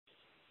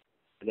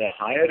The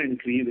higher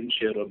increase in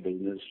share of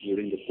business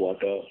during the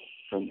quarter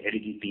from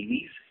LED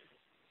TVs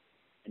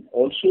and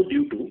also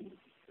due to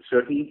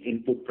certain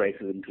input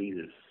prices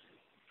increases.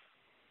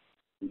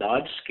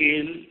 Large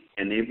scale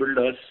enabled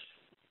us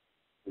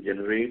to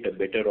generate a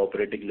better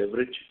operating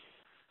leverage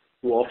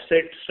to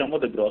offset some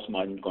of the gross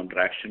margin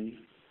contraction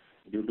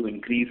due to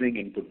increasing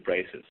input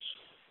prices.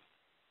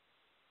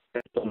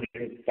 The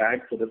consolidated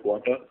PAT for the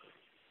quarter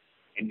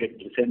ended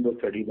December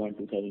 31,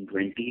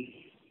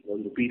 2020 was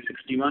rupees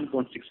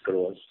 61.6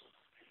 crores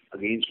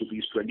against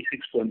rupees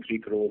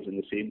 26.3 crores in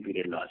the same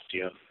period last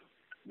year,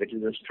 which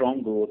is a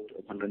strong growth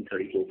of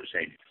 134%.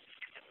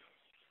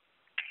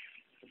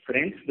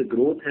 Friends, the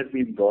growth has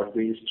been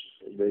broad-based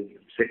with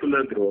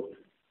secular growth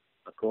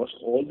across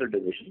all the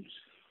divisions,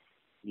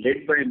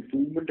 led by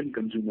improvement in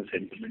consumer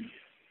sentiment,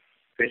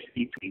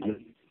 festive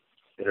season,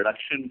 the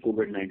reduction in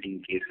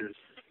COVID-19 cases,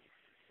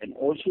 and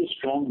also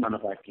strong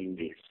manufacturing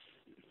base.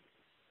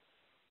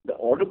 The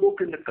order book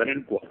in the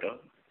current quarter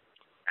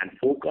and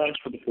forecast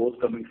for the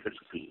forthcoming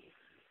fiscal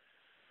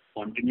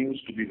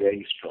continues to be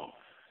very strong.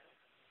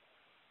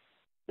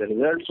 The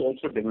results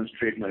also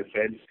demonstrate, my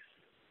friends,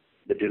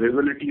 the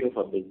durability of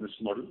our business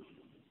model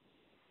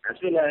as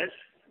well as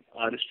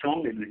our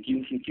strong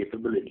execution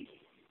capability.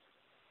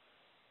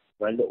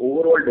 While the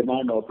overall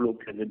demand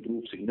outlook has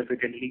improved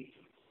significantly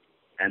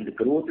and the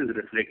growth is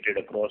reflected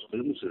across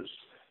businesses,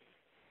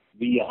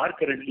 we are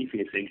currently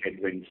facing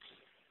headwinds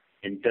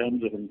in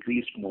terms of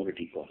increased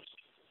commodity costs.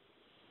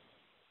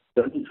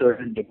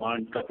 Certain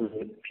demand coupled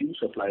with few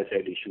supply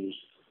side issues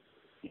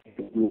due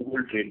to global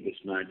trade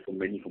mismatch for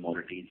many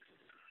commodities,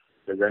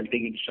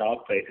 resulting in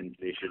sharp price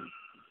inflation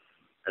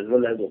as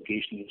well as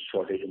occasional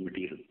shortage of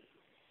material.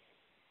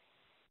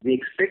 We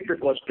expect the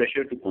cost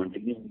pressure to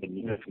continue in the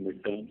near to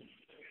midterm,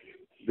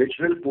 which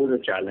will pose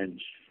a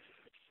challenge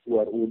to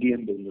our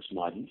ODM business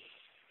margins.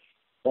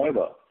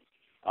 However,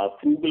 our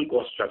frugal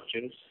cost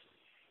structures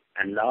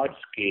and large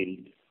scale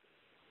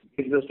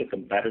gives us a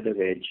competitive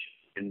edge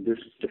in this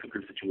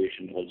difficult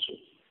situation also.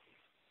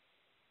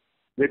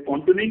 We're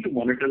continuing to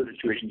monitor the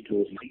situation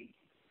closely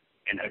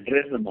and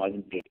address the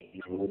margin pressure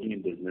in our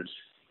ODM business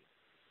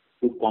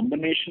through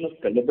combination of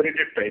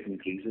calibrated price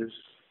increases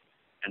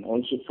and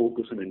also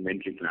focus on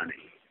inventory planning.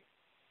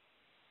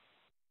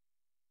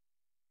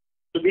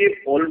 So we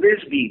have always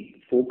been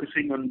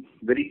focusing on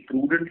very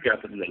prudent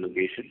capital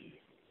allocation,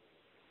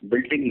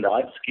 building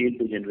large scale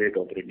to generate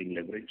operating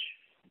leverage,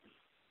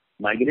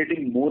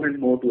 migrating more and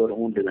more to our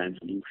own design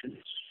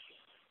solutions,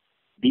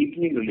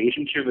 deepening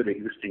relationship with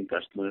existing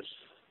customers,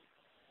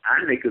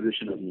 and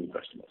acquisition of new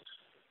customers.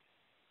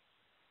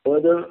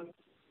 Further,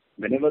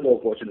 whenever the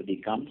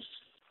opportunity comes,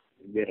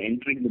 we are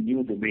entering the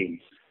new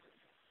domains.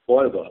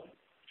 However,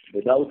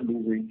 without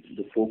losing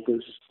the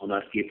focus on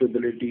our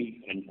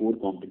capability and core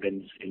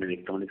competence in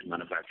electronics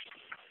manufacturing.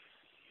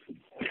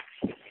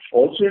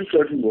 Also in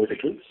certain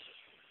verticals,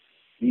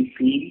 we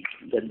feel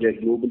that they are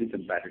globally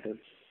competitive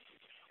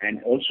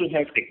and also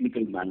have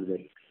technical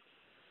bandwidth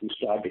to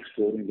start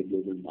exploring the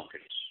global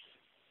markets.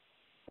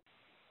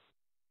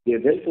 We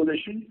are well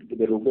positioned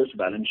with a robust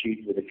balance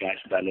sheet with a cash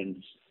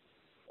balance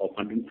of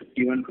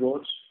 151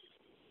 crores,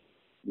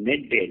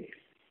 net debt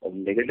of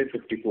negative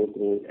 54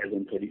 crores as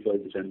on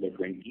 31st December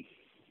 20.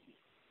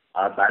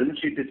 Our balance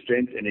sheet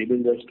strength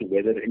enables us to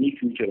weather any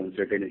future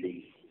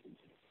uncertainty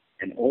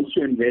and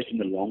also invest in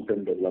the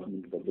long-term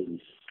development of the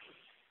business.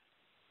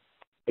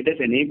 It has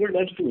enabled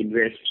us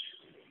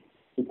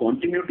to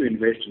continue to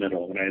invest in our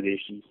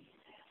organization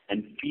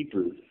and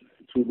people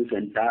through this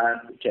entire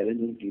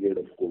challenging period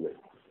of COVID.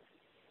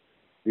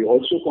 We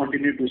also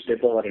continue to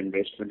step up our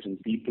investments in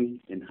people,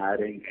 in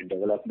hiring and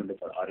development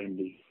of our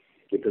R&D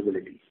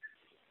capabilities.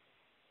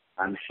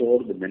 I'm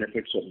sure the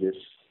benefits of this,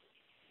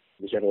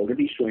 which are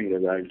already showing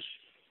results,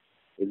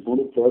 is going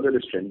to further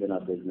strengthen our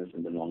business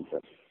in the long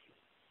term.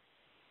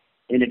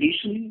 In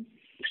addition,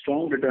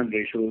 strong return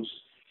ratios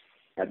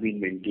have been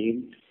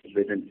maintained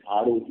with an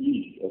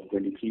ROE of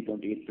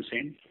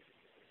 23.8%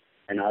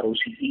 and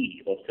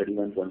ROCE of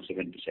 31.7%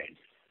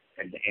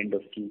 at the end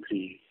of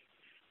Q3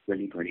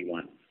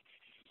 2021.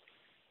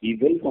 We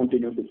will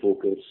continue to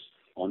focus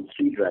on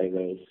three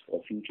drivers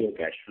of future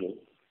cash flow: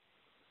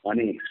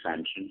 earning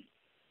expansion,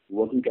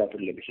 working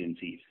capital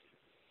efficiencies,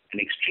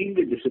 and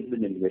extremely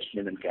disciplined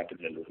investment and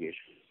capital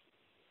allocation.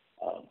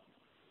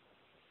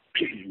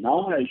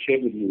 Now I'll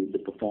share with you the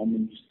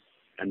performance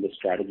and the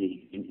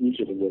strategy in each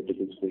of the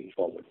verticals going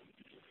forward.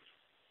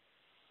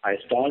 I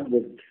start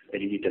with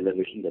LED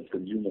television, that's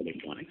consumer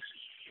electronics.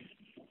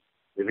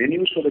 The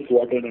revenues for the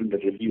quarter under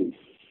review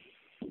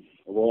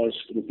was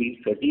rupees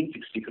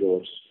 1360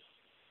 crores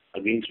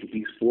against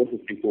rupees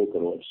 454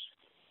 crores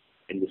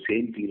in the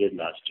same period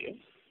last year.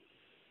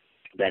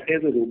 That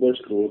is a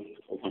robust growth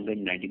of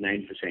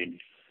 199%.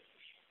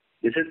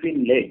 This has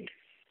been led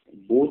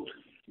both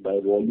by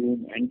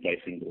volume and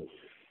pricing growth.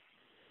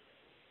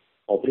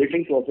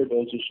 Operating profit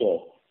also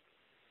saw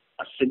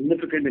a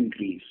significant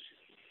increase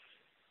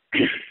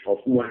of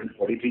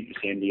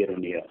 243% year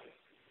on year.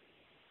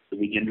 So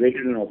we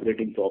generated an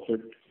operating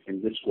profit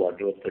in this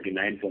quarter of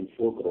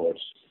 39.4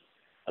 crores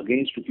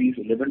against rupees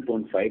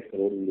 11.5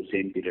 crore in the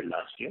same period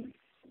last year.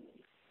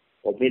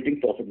 Operating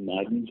profit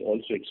margins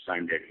also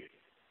expanded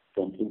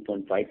from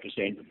 2.5%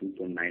 to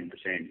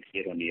 2.9%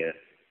 year-on-year.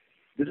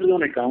 This is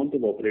on account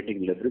of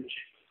operating leverage,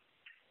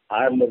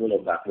 higher level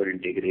of backward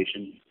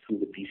integration through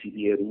the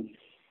PCBA route,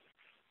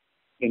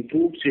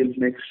 improved sales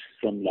mix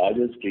from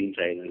larger screen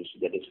sizes,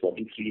 that is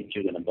 43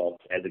 inches and above,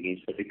 as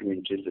against 32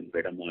 inches with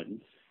better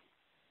margins.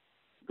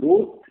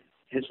 Growth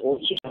has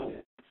also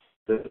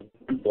the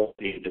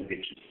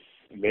integration,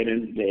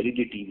 wherein the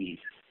LED TVs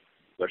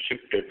were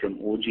shifted from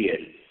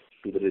OGL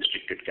to the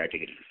restricted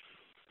category.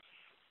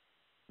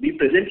 We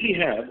presently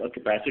have a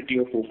capacity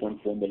of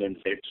 4.4 million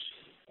sets,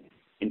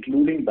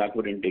 including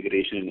backward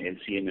integration in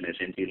LCM and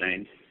SMT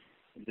lines.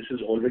 This is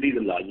already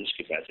the largest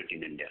capacity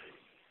in India.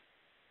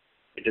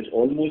 It is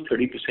almost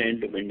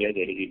 30% of India's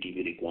LED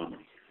TV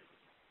requirement.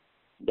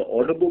 The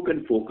order book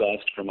and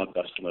forecast from our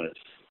customers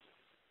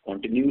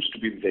continues to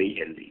be very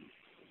healthy.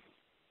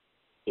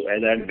 So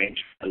as I mentioned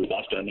in the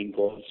last earnings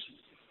calls,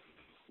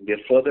 we are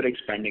further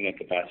expanding our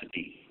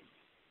capacity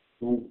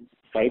to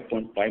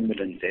 5.5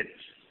 million sets,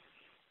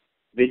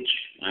 which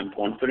I am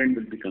confident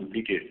will be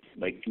completed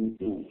by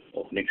Q2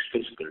 of next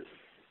fiscal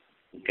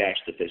to catch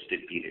the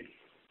festive period.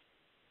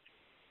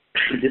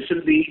 This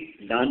will be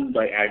done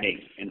by adding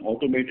an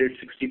automated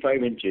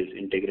 65 inches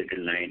integrated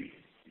line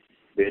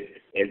with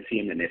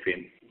LCM and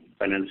FM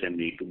panel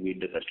assembly to meet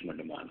the customer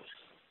demands.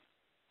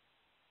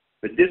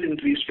 With this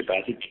increased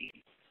capacity,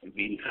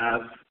 we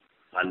have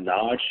a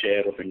large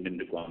share of Indian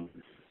requirement,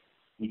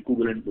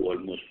 equivalent to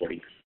almost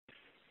 40%.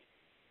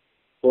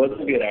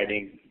 Further, we are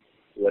adding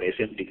to our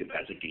SMT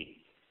capacity,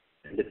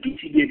 and the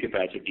PCBA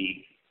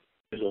capacity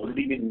has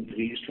already been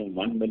increased from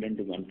 1 million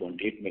to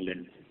 1.8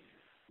 million.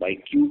 By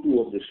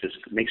Q2 of this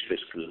next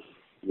fiscal,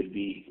 will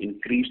be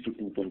increased to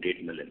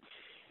 2.8 million.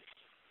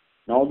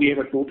 Now we have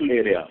a total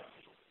area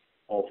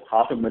of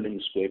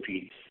 500,000 square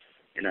feet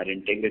in our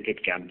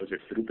integrated campus at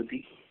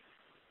Tirupati,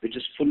 which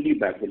is fully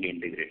backwardly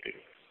integrated.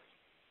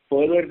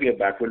 Further, we are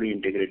backwardly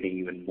integrating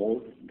even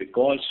more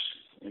because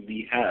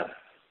we have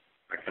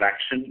a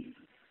traction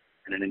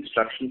and an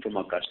instruction from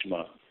our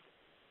customer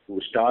to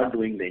start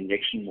doing the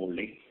injection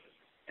molding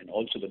and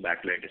also the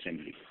backlight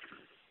assembly.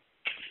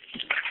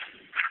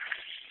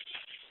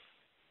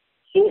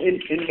 So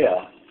in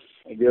India,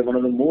 we are one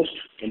of the most,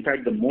 in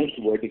fact, the most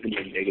vertically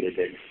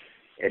integrated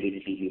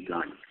LED TV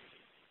plant.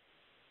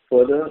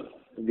 Further,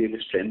 we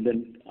have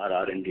strengthened our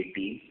R&D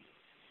team,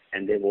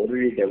 and they've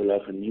already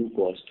developed a new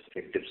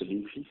cost-effective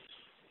solution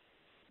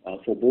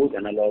for both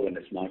analog and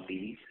smart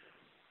TVs.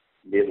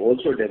 They've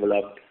also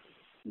developed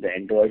the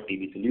Android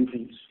TV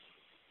solutions,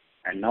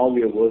 and now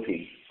we are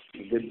working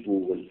with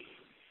Google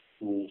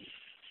to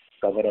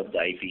cover up the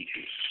IP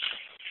issues.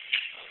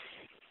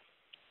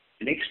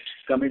 Next,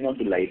 coming on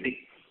to lighting.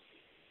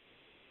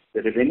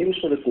 The revenues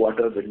for the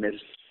quarter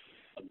witnessed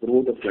a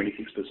growth of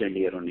 26%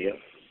 year-on-year.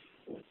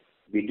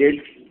 We did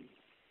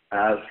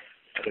have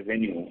a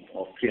revenue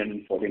of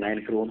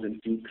 349 crores in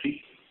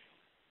Q3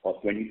 of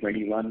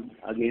 2021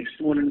 against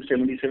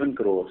 277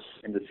 crores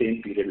in the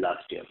same period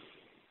last year.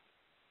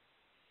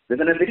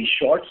 Within a very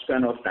short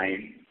span of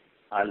time,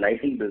 our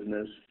lighting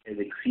business has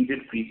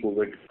exceeded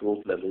pre-COVID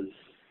growth levels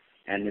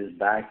and is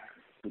back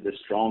to the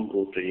strong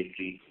growth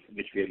trajectory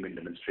which we have been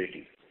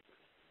demonstrating.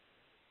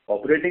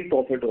 Operating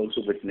profit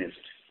also witnessed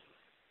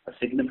a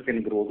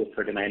significant growth of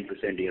 39%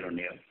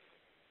 year-on-year.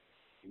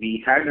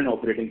 We had an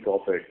operating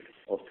profit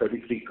of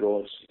 33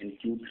 crores in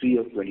Q3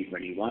 of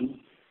 2021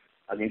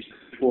 against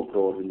 4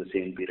 crores in the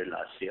same period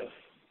last year.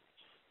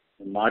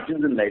 The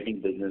margins in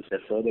lighting business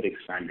have further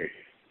expanded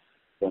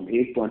from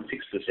 8.6%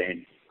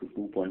 to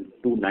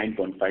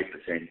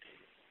 9.5%.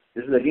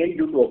 This is again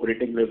due to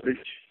operating leverage,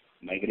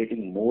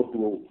 migrating more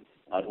to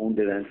our own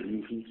design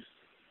solutions,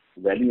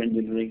 value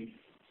engineering,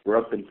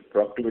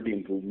 productivity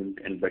improvement,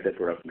 and better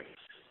product mix.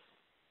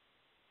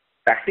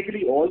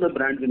 Practically all the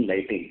brands in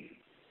lighting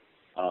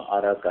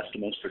are our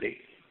customers today,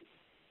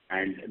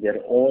 and they're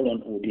all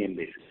on ODM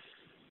basis.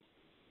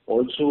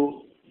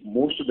 Also,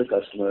 most of the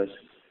customers,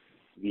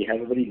 we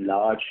have a very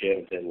large share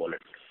of their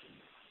wallet.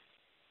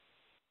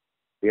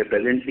 We are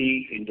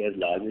presently India's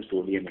largest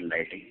ODM in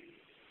lighting,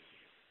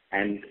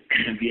 and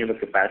we have a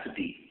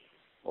capacity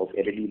of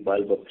LED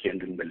bulb of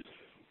 300 mil,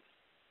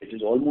 which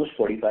is almost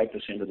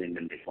 45% of the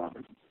Indian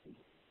requirement.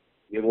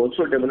 We have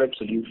also developed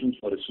solutions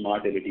for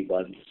smart LED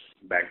bulbs,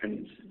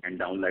 battens, and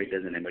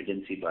downlighters and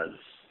emergency bulbs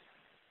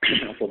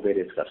for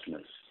various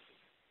customers.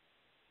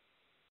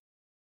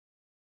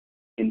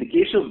 In the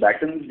case of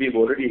battens, we've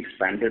already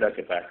expanded our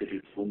capacity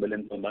to 2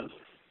 million per month.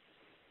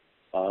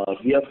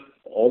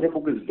 Order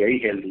book is very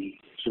healthy,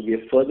 so we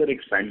are further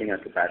expanding our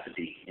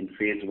capacity in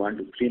phase 1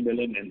 to 3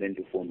 million and then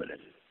to 4 million.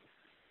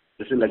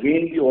 This will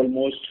again be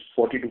almost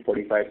 40 to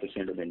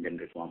 45% of the Indian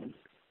requirement.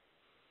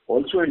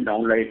 Also in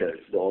downlighters,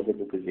 the order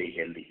book is very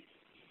healthy.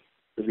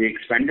 So we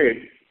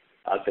expanded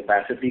our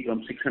capacity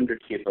from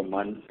 600K per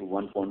month to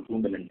 1.2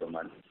 million per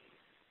month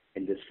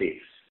in this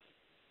phase.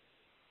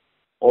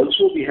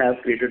 Also, we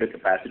have created a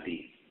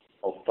capacity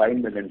of 5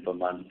 million per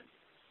month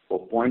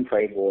for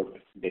 0.5 watt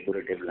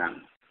decorative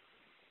lamp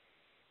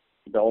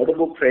The order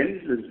book,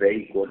 friends, is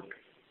very good.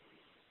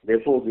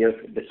 Therefore, we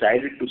have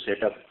decided to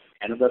set up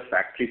another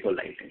factory for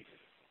lighting.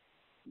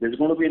 This is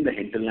going to be in the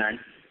hinterland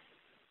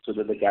so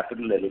that the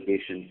capital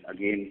allocation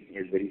again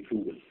is very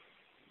frugal.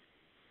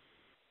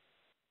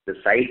 The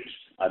sites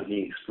are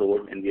being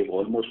explored and we have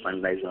almost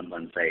finalized on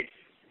one side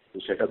to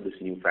set up this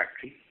new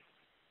factory,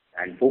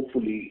 and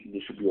hopefully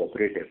this should be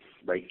operative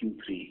by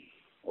Q3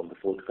 of the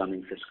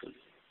forthcoming fiscal.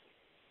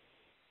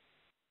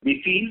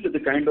 We feel that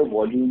the kind of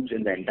volumes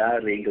in the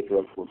entire range of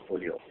product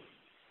portfolio,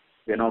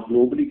 we are now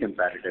globally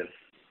competitive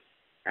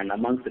and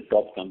amongst the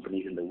top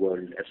companies in the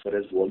world as far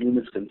as volume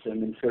is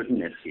concerned in certain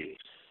SKUs.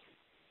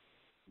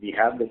 We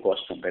have the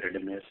cost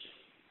competitiveness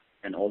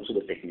and also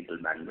the technical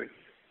bandwidth.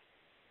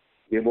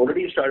 We have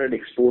already started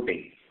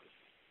exporting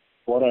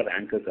for our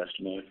anchor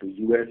customer to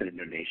US and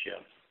Indonesia,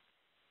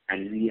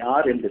 and we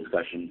are in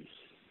discussions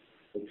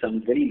with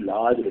some very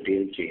large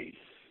retail chains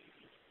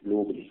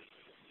globally.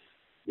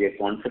 We are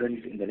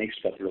confident in the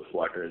next couple of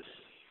quarters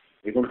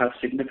we're going to have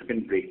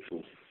significant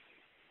breakthrough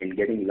in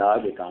getting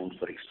large accounts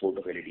for export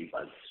of LED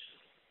bulbs.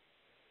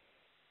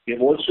 We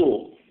have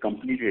also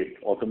completed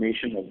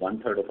automation of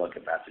 1/3 of our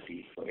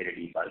capacity for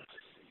LED bulbs,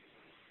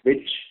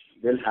 which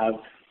will have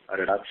a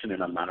reduction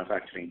in our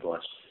manufacturing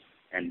costs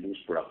and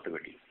boost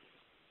productivity.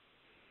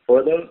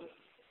 Further,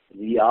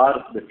 the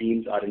R&D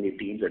teams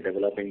are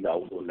developing the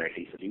outdoor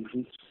lighting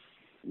solutions,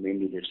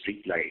 mainly the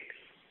street light,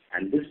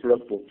 and this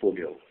product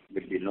portfolio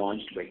will be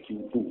launched by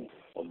Q2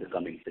 of the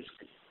coming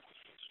fiscal.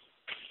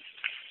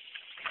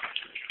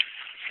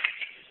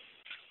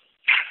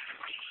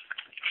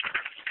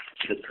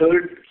 The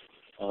third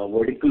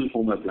vertical,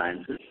 home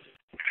appliances.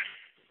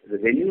 The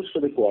revenues for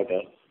the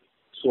quarter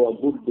saw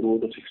a good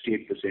growth of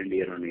 68%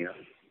 year-on-year.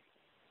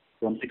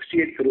 From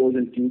 68 crores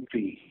in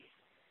Q3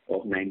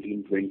 of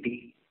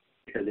 1920,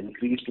 it has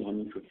increased to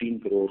 115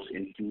 crores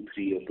in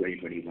Q3 of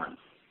 2021.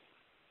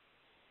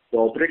 The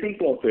operating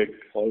profit,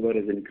 however,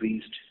 has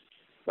increased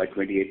by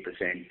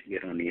 28%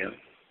 year-on-year,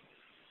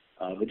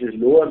 which is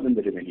lower than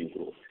the revenue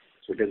growth.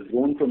 So it has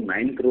grown from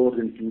 9 crores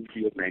in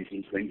Q3 of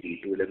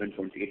 1920 to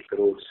 11.8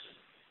 crores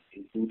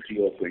in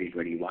Q3 of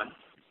 2021.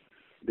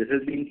 This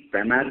has been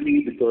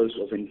primarily because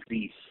of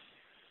increase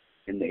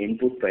in the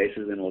input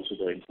prices and also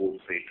the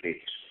import freight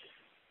rates.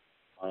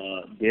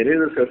 There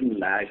is a certain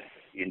lag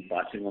in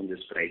passing on this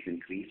price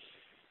increase,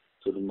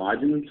 so the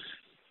margins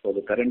for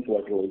the current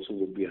quarter also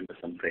would be under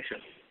some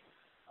pressure.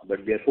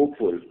 But we are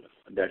hopeful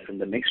that from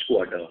the next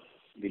quarter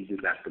we'll be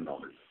back to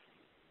normal.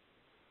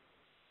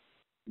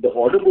 The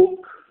order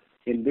book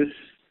in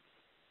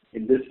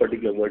this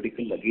particular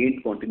vertical again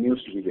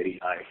continues to be very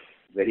high,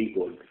 very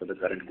good for the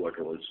current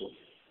quarter also.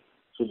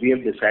 So we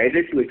have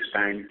decided to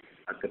expand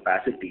our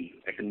capacity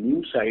at a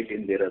new site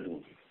in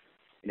Dehradun,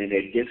 in an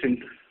adjacent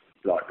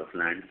plot of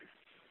land,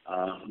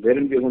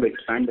 wherein we are going to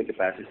expand the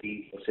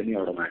capacity of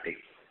semi-automatic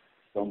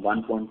from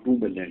 1.2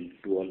 million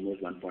to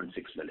almost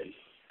 1.6 million.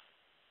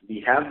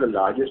 We have the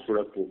largest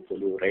product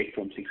portfolio right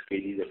from 6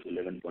 kg up to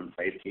 11.5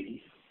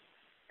 kg,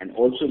 and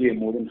also we have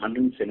more than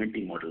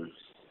 170 models,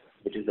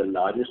 which is the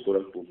largest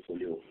product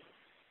portfolio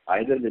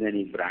either with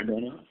any brand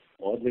owner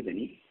or with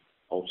any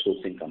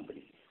outsourcing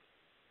company.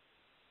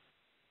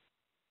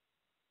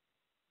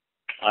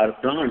 Our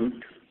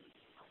plant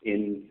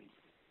in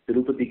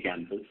Tirupati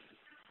campus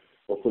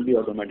for fully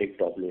automatic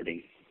top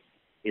loading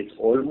is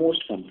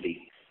almost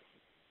complete.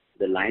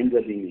 The lines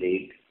are being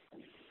laid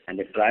and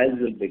the trials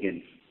will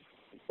begin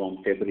from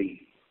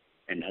February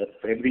and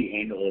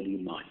end early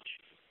March.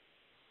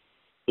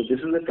 So this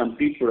is a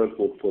complete product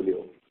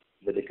portfolio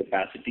with a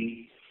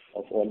capacity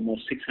of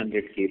almost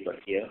 600K per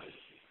year.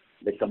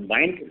 The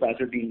combined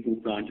capacity in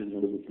two plants is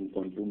going to be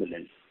 2.2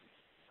 million.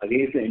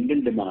 Against the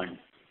Indian demand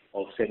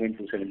of 7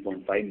 to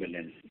 7.5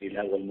 million, we'll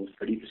have almost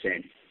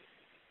 30%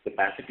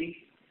 capacity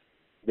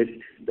with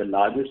the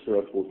largest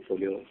product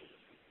portfolio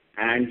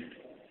and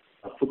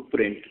a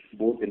footprint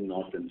both in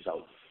north and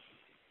south.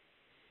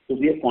 So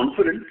we are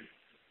confident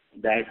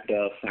that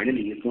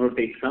finally it's going to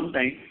take some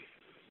time,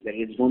 that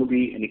it's going to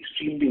be an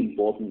extremely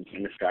important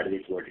and a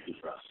strategic vertical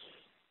for us.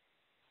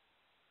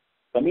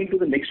 Coming to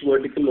the next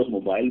vertical of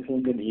mobile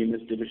phones and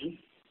EMS division.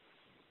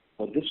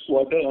 For this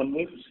quarter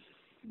onwards,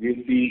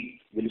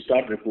 we'll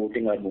start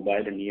reporting our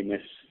mobile and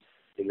EMS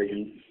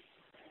division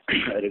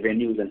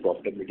revenues and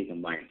profitability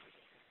combined.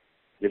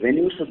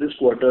 Revenues for this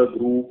quarter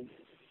grew.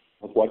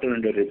 A quarter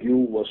under review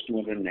was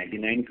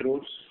 299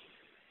 crores,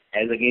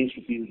 as against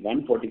rupees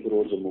 140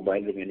 crores of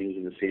mobile revenues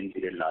in the same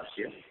period last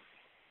year,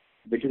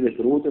 which is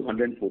a growth of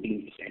 114%.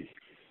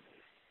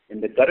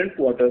 In the current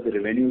quarter, the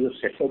revenues of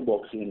set-top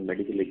boxes and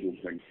medical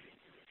equipment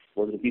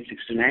was rupees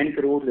 69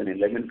 crores and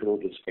 11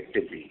 crores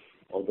respectively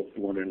out of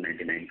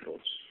 299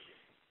 crores.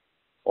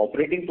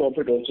 Operating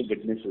profit also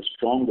witnessed a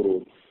strong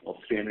growth of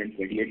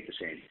 328%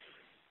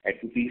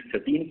 at rupees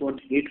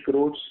 13.8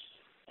 crores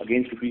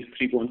against rupees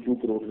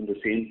 3.2 crores in the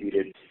same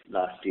period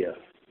last year.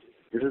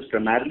 This is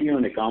primarily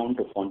on account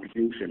of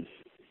contribution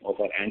of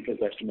our anchor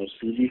customers'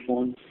 2G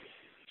phones,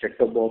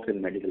 set-top box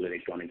and medical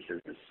electronics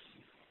business.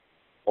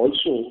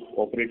 Also,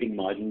 operating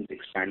margins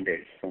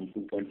expanded from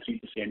 2.3%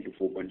 to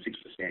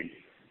 4.6%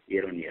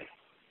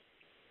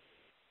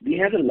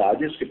 have the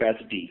largest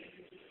capacity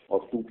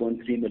of 2.3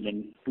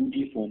 million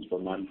 2G phones per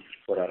month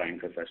for our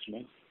anchor customer,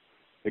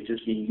 which is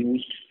being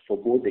used for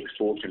both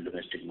exports and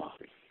domestic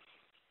market.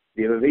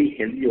 We have a very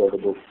healthy order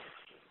book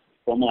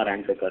from our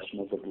anchor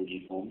customer for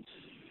 2G phones,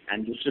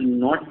 and this will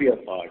not be a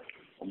part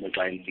of mobile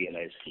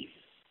PLI scheme.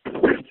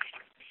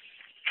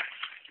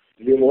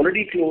 We have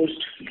already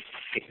closed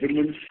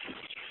agreements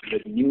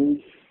with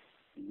new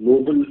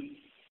global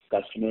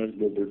customers,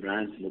 global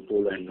brands,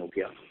 Motorola and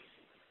Nokia.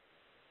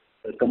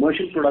 The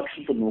commercial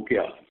production for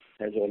Nokia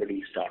has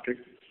already started.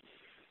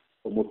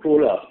 For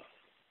Motorola,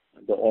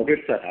 the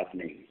audits are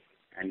happening,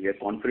 and we are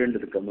confident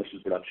that the commercial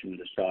production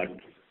will start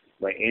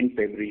by end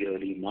February,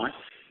 early March.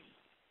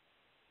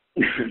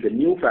 The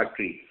new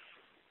factory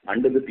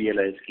under the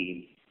PLI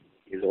scheme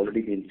is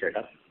already being set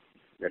up.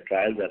 The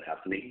trials are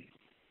happening,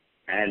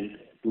 and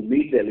to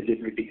meet the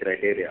eligibility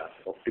criteria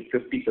of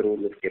 50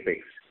 crores of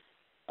capex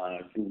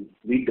to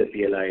meet the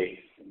PLI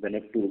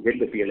to get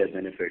the PLI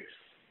benefits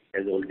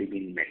has already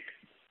been met.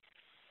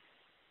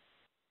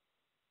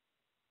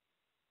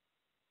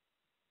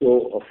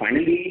 So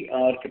finally,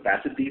 our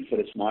capacity for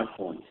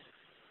smartphones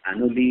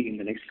annually in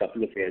the next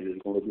couple of years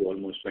is going to be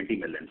almost 20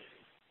 million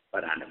per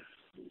annum.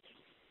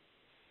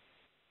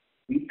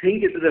 We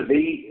think it is a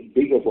very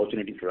big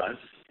opportunity for us,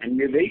 and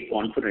we are very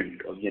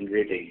confident of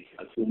generating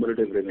a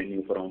cumulative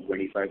revenue of around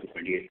 25 to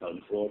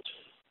 28,000 crores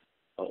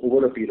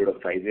over a period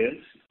of 5 years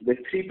with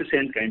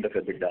 3% kind of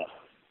EBITDA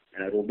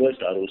and a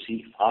robust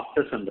ROC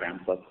after some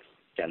ramp-up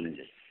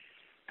challenges.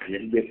 And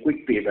it will be a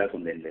quick payback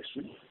on the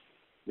investment.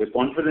 We're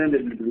confident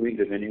that we'll be doing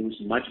revenues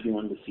much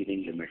beyond the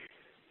ceiling limit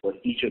for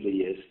each of the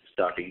years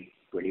starting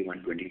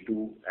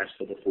 21-22 as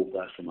per the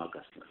forecast from our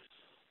customers.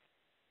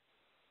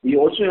 We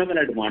also have an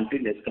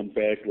advantage as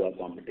compared to our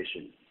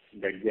competition,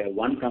 that we are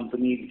one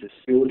company which is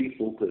purely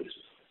focused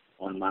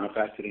on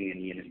manufacturing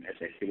and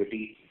EMS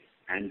activity,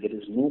 and there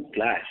is no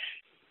clash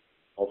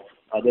of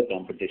other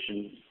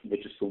competition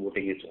which is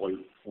promoting its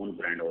own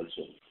brand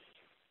also.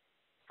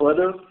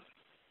 Further,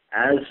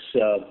 as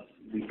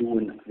we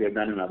have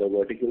done in other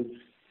verticals,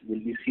 we'll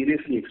be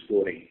seriously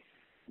exploring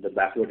the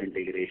backward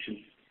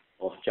integration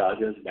of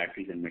chargers,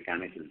 batteries, and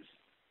mechanicals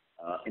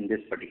in this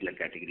particular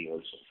category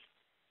also.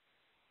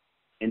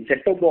 In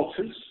set-top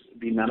boxes,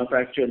 we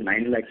manufacture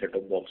 9 lakh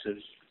set-top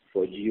boxes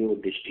for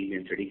Jio, Dish TV,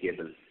 and City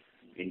Cable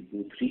in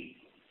Q3,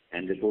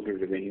 and reported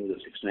revenues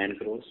of 69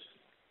 crores.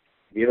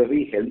 We have a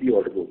very healthy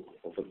order book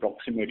of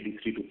approximately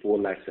 3 to 4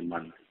 lakhs a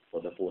month for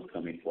the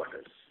forthcoming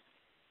quarters.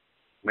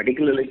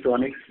 Medical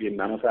electronics, we have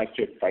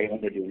manufactured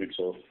 500 units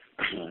of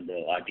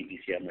the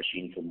RT-PCR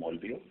machine from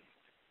Molbio.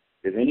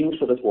 Revenues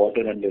for the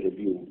quarter under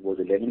review was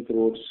 11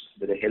 crores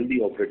with a healthy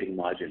operating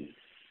margin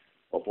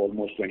of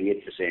almost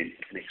 28%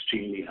 and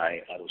extremely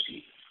high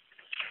ROC.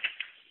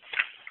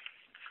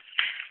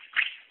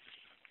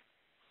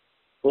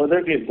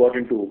 Further, we have got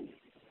into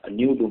a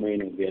new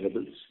domain of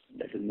wearables,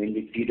 that is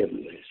mainly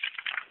TWS.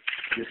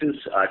 This is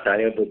our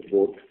tie-up with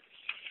boAt,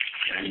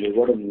 and we've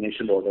got an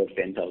initial order of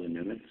 10,000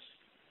 units.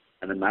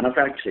 And the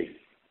manufacturing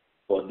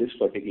for this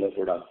particular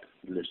product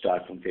will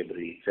start from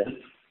February itself.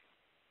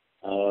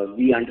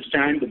 We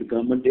understand that the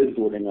government is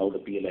rolling out a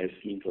PLI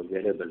scheme for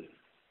wearable,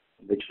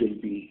 which will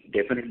be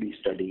definitely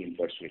studying and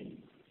pursuing.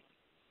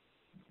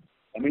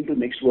 Coming to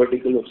next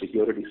vertical of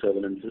security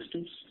surveillance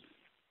systems,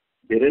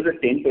 there is a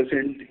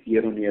 10%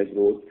 year-on-year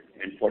growth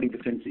and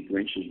 40%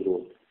 sequential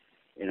growth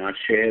in our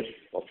share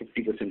of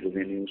 50%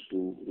 revenues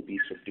to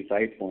rupees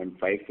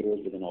 55.5 crores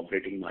with an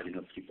operating margin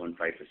of 3.5%.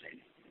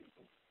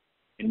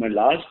 In my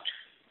last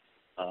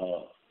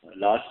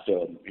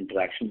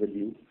interaction with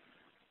you,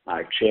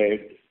 I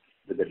shared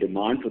that the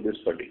demand for this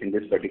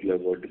particular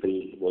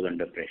vertical was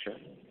under pressure.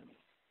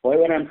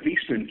 However, I'm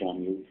pleased to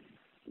inform you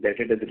that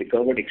it has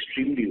recovered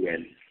extremely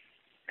well,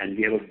 and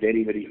we have a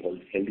very, very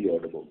healthy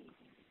order book.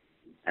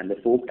 And as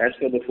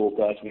per the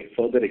forecast, we are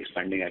further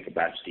expanding our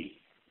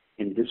capacity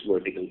in this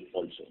vertical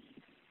also.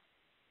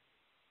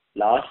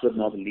 Last but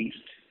not least,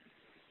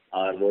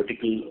 our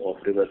vertical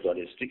of reverse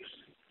logistics.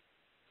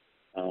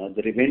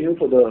 The revenue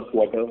for the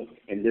quarter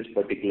in this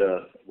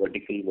particular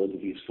vertical was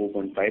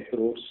 4.5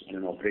 crores and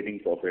an operating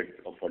profit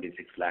of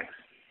 46 lakhs.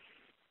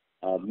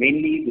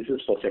 Mainly, this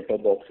is for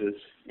set-top boxes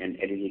and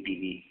LED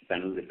TV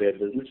panel repair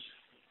business.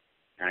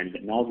 And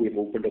now we have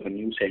opened up a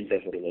new center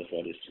for reverse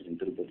logistics in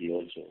Tirupati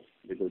also,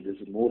 because this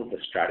is more of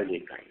a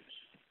strategic kind.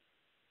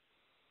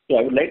 So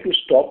I would like to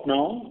stop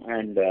now,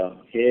 and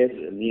here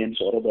me and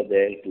Saurabh are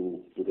there to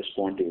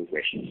respond to your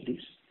questions,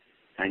 please.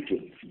 Thank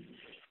you.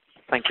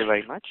 Thank you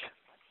very much.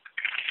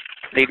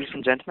 Ladies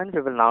and gentlemen,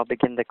 we will now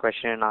begin the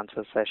question and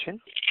answer session.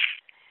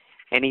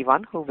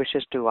 Anyone who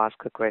wishes to ask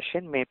a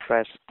question may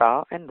press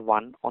star and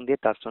 1 on their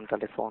touchtone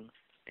telephone.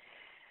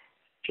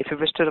 If you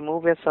wish to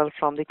remove yourself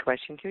from the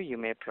question queue, you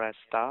may press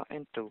star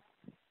and 2.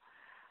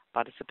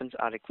 Participants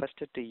are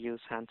requested to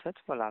use handsets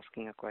while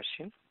asking a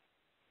question.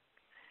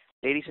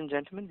 Ladies and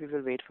gentlemen, we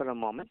will wait for a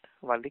moment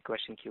while the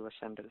question queue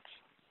assembles.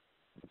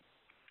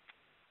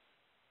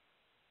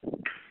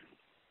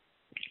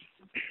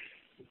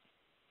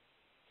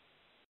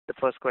 The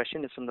first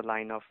question is from the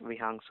line of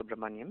Vihang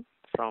Subramaniam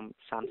from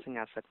Samsung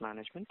Asset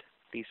Management.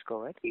 Please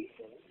go ahead.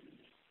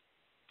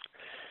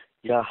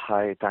 Yeah,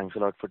 hi. Thanks a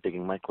lot for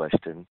taking my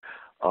question.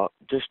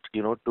 Just,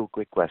 two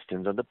quick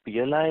questions. On the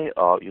PLI,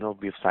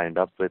 we've signed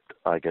up with,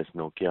 I guess,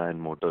 Nokia and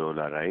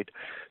Motorola, right?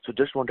 So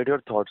just wanted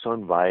your thoughts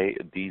on why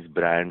these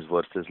brands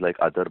versus like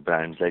other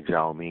brands like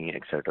Xiaomi,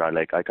 etc.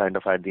 Like I kind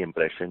of had the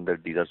impression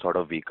that these are sort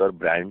of weaker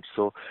brands.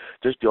 So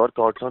just your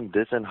thoughts on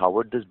this and how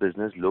would this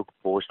business look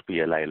post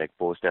PLI, like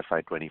post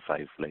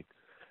FY25, like?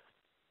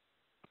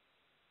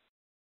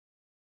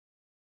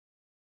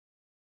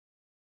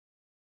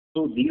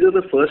 So these are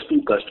the first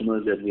two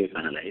customers that we have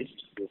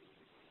analyzed,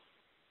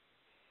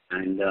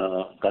 and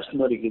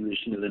customer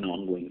acquisition is an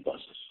ongoing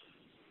process.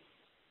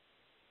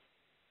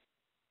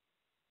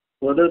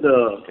 Further,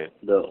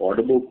 the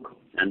order book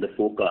and the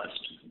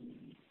forecast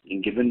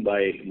given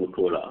by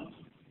Motorola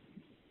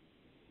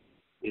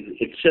is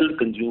itself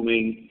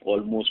consuming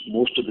almost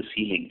most of the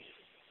ceiling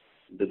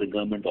that the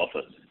government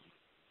offers.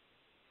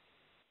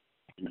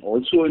 And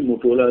also in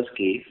Motorola's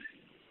case,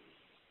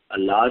 a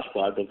large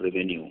part of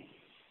revenue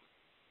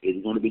is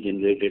going to be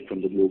generated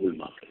from the global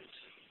markets.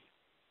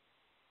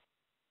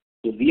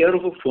 So we are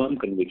of a firm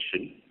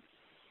conviction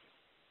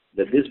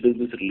that this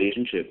business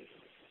relationship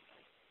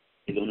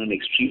is on an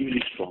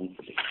extremely strong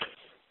footing.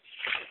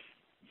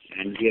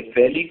 And we are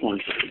fairly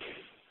confident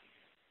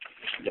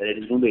that it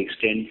is going to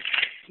extend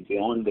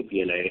beyond the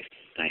PLI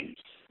times.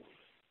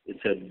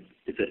 It's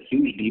a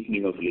huge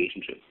deepening of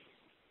relationship.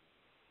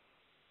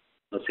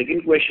 The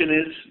second question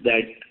is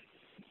that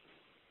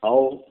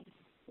how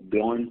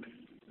beyond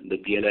the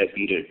PLI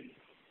period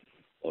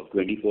of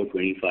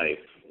 24-25,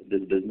 this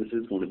business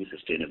is going to be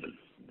sustainable.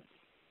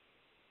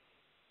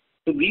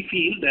 So we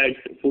feel that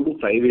 4 to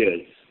 5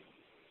 years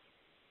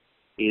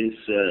is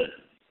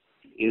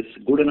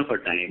good enough a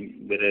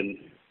time wherein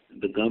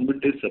the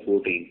government is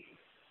supporting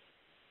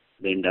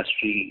the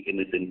industry in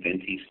its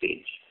infancy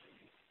stage.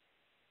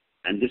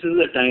 And this is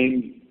a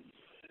time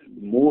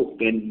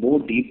when more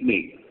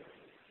deepening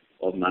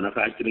of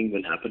manufacturing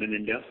will happen in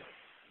India,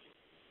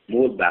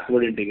 more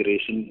backward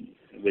integration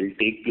will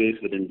take place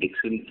within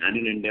Dixon and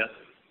in India,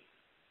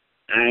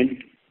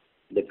 and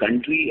the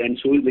country, and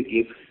so is the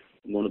case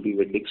going to be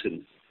with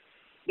Dixon,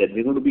 that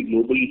we're going to be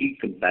globally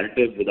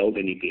competitive without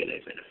any PLI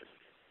benefit.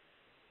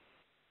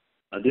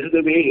 This is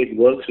the way it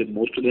works with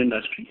most of the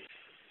industry,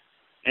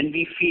 and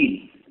we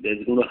feel that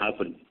it's going to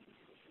happen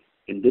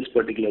in this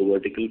particular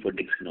vertical for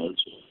Dixon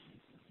also.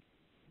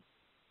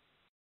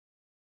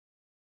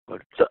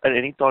 Good. So, and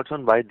any thoughts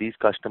on why these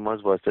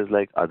customers versus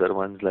like other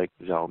ones like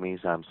Xiaomi,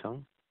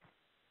 Samsung?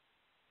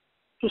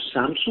 So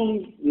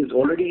Samsung is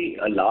already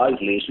a large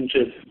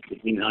relationship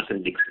between us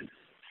and Dixon,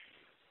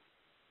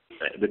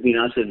 between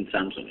us and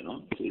Samsung.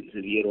 So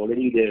we are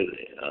already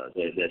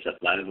their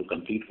supplier of a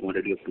complete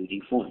quantity of 2G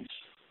phones.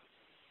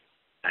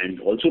 And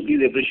also,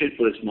 please appreciate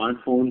for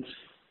smartphones,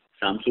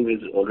 Samsung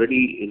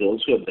is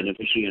also a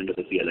beneficiary under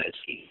the PLI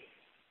scheme.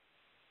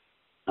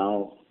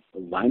 Now,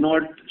 why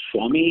not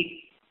Xiaomi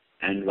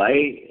and why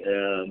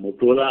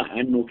Motorola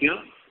and Nokia?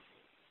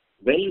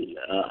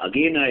 Well,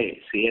 again I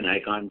say, and I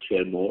can't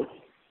share more,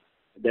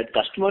 that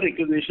customer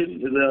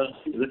acquisition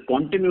is a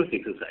continuous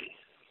exercise.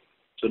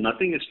 So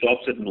nothing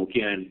stops at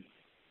Nokia and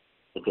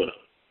Motorola.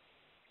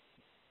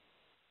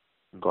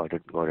 Got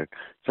it.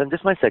 So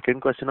just my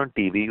second question on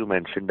TV, you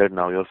mentioned that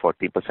now you're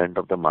 40%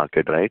 of the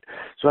market, right?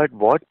 So at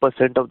what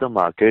percent of the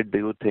market do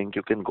you think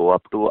you can go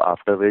up to,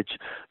 after which,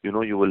 you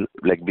will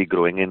like be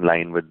growing in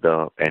line with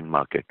the end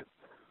market?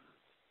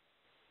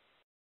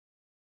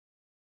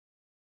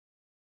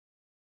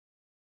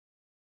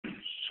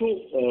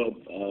 So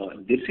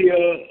this year,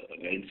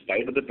 in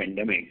spite of the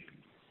pandemic,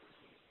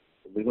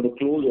 we're going to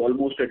close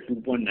almost at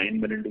 2.9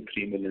 million to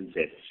 3 million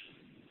sets.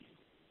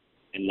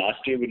 And last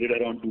year we did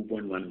around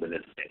 2.1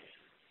 million sets.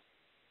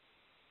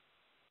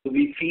 So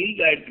we feel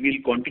that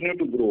we'll continue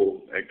to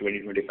grow at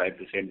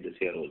 20-25% this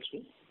year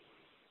also.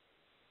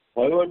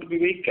 However, to be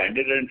very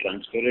candid and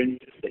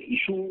transparent, the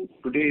issue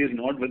today is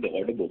not with the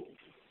order book.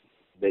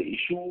 The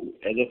issue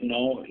as of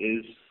now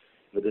is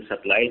with the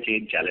supply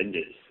chain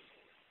challenges.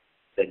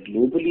 That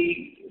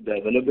globally, the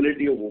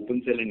availability of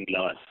open cell and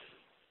glass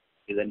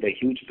is under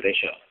huge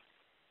pressure.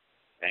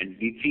 And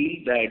we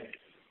feel that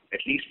at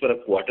least for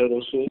a quarter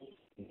or so,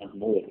 not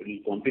more,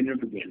 it will continue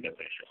to be under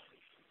pressure.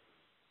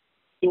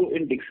 So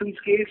in Dixon's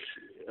case,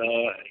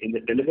 in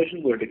the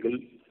television vertical,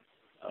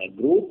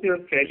 growth we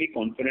are fairly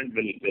confident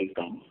will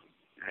come,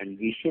 and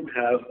we should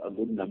have a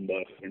good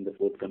number in the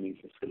forthcoming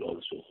fiscal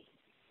also.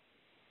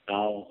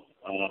 Now,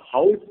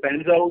 how it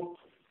pans out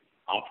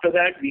after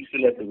that, we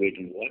still have to wait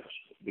and watch,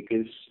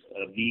 because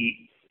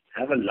we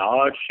have a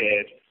large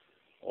share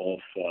of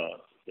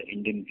the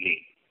Indian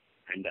play.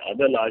 And the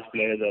other large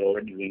players are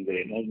already doing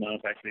their in-house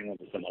manufacturing of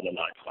some other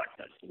large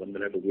partners. So one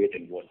will have to wait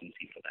and watch and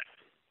see for that.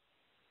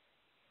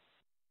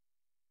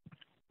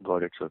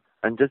 Got it, sir.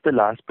 And just the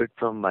last bit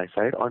from my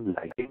side on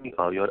lighting,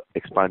 you're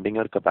expanding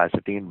your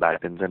capacity in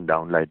battens and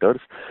downlighters.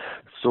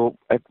 So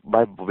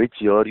by which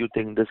year you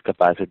think this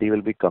capacity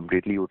will be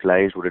completely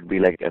utilized? Would it be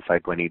like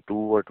FY22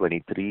 or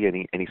 23?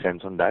 Any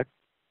sense on that?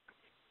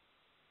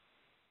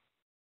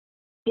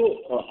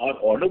 So our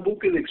order book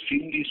is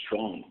extremely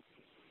strong.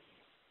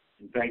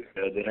 In fact,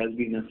 there has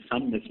been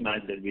some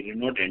mismatch that we did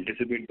not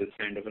anticipate this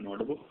kind of an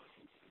order book.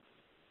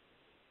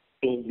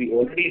 So we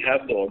already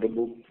have the order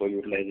book for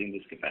utilizing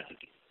this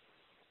capacity.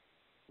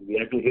 We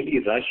have to really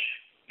rush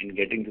in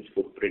getting this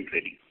footprint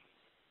ready.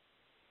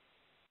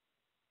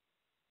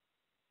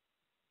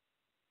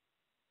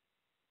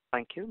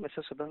 Thank you.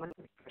 Mr. Subramanian,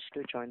 request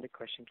to join the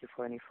question queue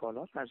for any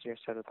follow-up as we have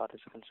several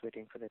participants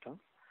waiting for their turn.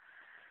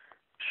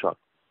 Sure.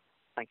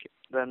 Thank you.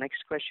 The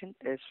next question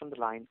is from the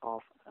line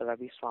of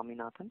Ravi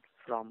Swaminathan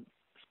from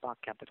Spark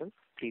Capital.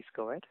 Please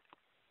go ahead.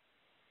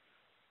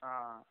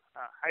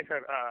 Hi,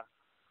 sir.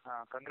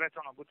 Congrats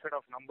on a good set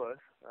of numbers.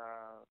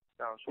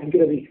 Thank you,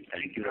 Ravi.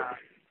 Thank you, Ravi.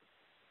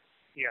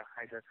 Yeah,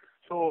 hi, sir.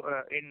 So,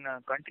 in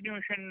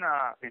continuation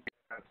with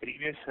the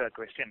previous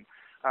question,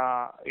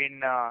 in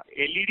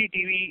LED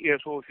TV,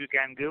 so if you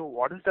can give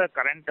what is the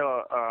current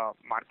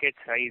market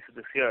size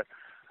this year?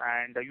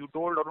 And you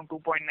told around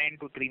 2.9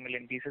 to 3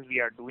 million pieces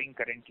we are doing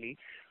currently.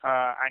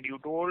 And you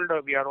told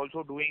we are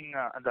also doing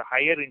the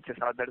higher inches,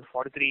 that is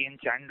 43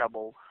 inch and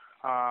above.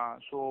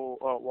 So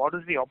what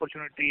is the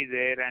opportunity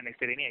there, and is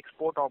there any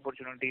export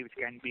opportunity which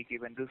can be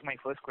given? This is my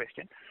first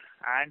question.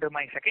 And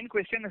my second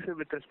question is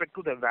with respect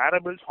to the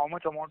wearables, how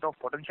much amount of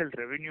potential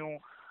revenue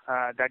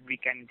that we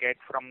can get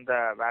from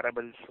the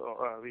wearables?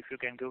 If you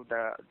can give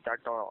that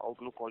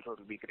outlook also, it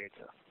will be great,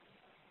 sir.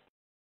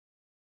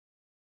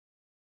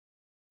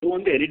 So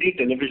on the LED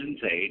television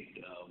side,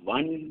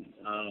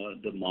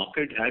 the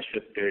market has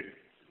shifted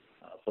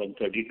from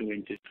 32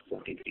 inches to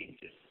 43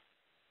 inches.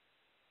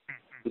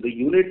 So the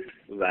unit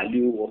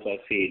value of our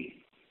sale,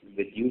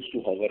 which used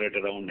to hover at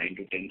around 9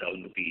 to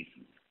 10,000 rupees,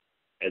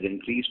 has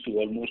increased to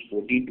almost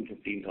 14 to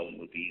 15,000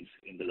 rupees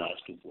in the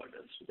last 2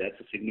 quarters. So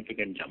that's a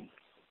significant jump.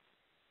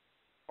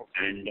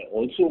 And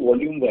also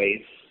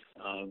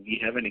volume-wise, we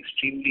have an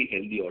extremely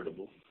healthy order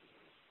book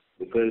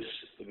because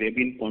we've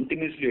been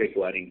continuously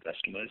acquiring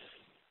customers.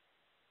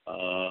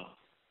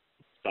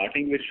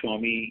 Starting with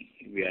Xiaomi,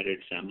 we added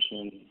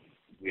Samsung,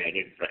 we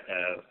added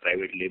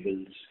private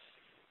labels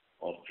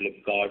of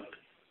Flipkart,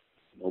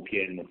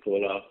 Nokia and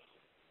Motorola.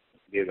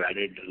 We have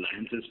added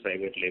Reliance's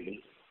private label.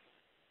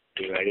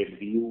 We have added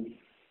Viu.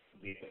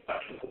 We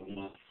have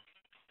added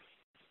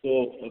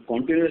So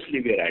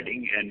continuously we are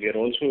adding, and we are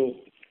also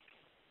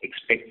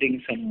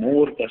expecting some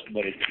more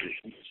customer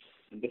acquisitions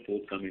in the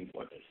forthcoming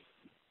quarters.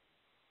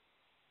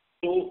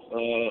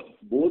 So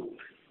both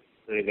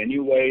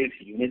revenue-wise,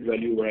 unit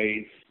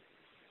value-wise,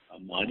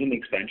 margin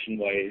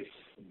expansion-wise,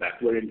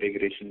 backward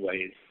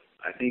integration-wise,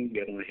 I think we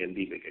are on a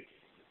healthy wicket.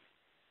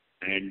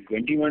 And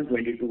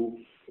 21-22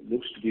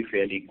 looks to be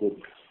fairly good,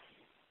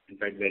 in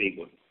fact very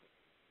good.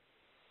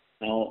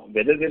 Now,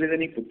 whether there is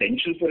any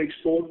potential for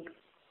export,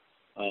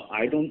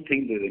 I don't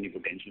think there is any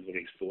potential for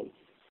export,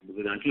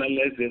 because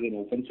unless there is an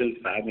open cell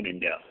fab in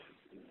India,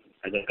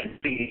 as a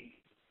country,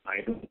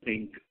 I don't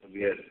think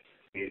we are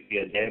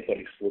there for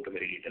export of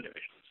LED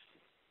televisions.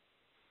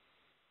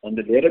 On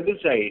the wearable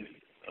side,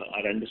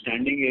 our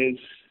understanding is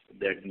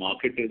that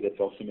market is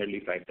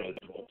approximately 5,000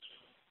 crores.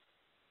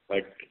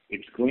 But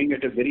it's growing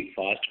at a very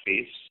fast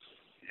pace,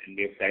 and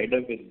we have tied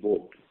up with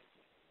Boat.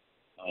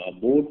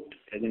 Boat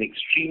has an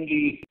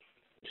extremely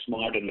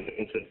smart and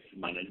aggressive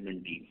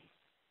management team.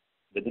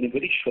 Within a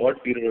very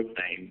short period of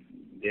time,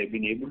 they have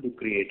been able to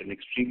create an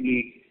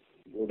extremely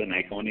good and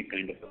iconic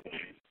kind of a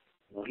brand,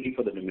 not only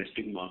for the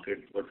domestic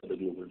market, but for the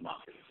global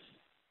markets.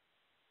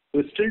 So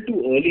it's still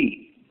too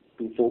early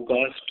to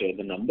forecast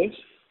the numbers,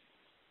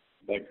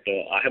 but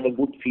I have a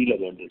good feel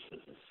about this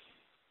business.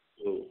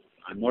 So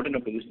I'm not in a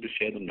position to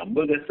share the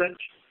numbers as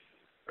such,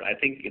 but I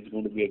think it's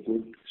going to be a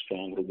good,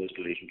 strong, robust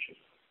relationship.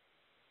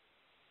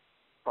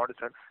 Got it,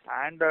 sir.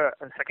 And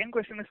second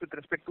question is with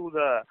respect to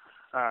the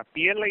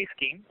PLI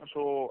scheme.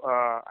 So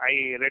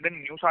I read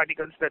in news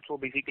articles that so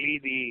basically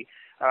the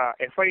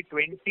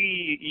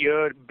FY20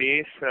 year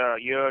base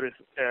year is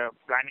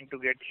planning to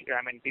get,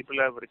 people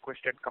have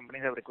requested,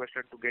 companies have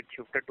requested to get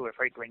shifted to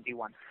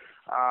FY21.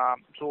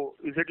 So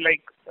is it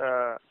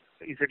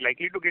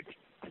likely to get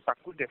stuck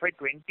with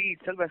FY20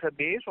 itself as a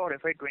base, or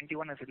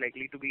FY21 is it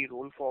likely to be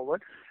rolled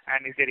forward?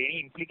 And is there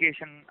any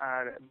implication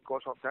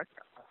because of that?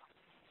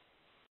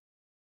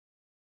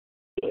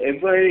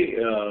 FY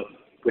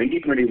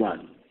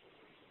 2021,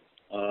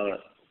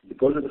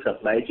 because of the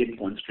supply chain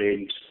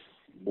constraints,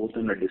 both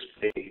on the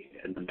display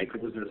and the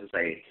microprocessor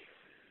side,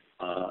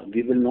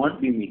 we will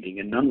not be meeting,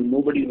 and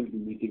nobody will be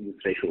meeting the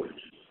thresholds.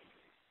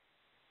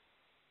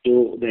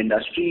 So the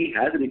industry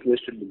has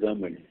requested the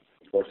government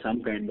for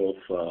some kind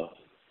of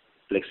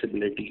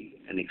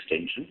flexibility and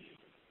extension.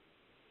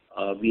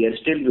 We are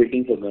still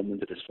waiting for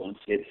government's response.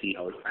 Let's see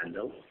how it pans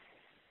out.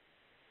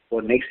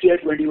 For next year,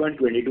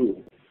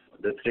 21-22,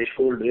 the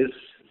threshold is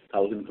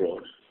 1,000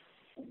 crores,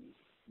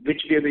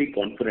 which we are very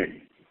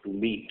confident to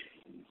meet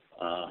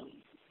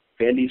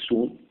fairly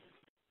soon,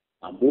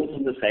 both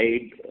on the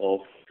side of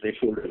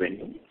threshold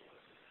revenue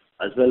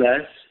as well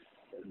as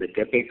the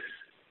capex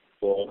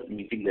for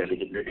meeting the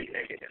eligibility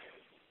criteria.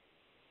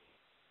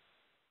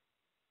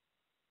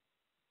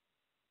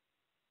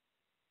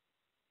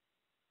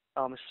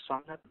 Mr.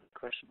 Swaminathan,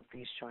 question,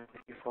 please join the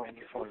queue for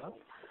any follow-up.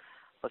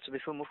 Also,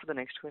 before we move to the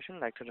next question,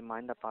 I'd like to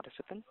remind the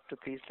participant to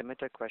please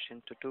limit a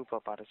question to 2 per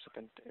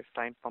participant. If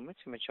time permits,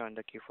 you may join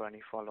the queue for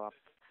any follow-up.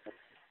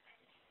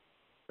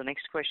 The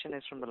next question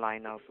is from the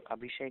line of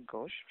Abhishek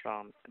Ghosh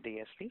from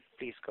DSP.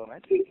 Please go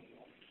ahead.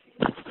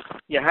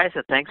 Yeah, hi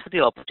sir. Thanks for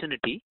the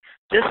opportunity.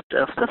 Just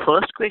the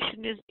first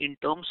question is in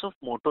terms of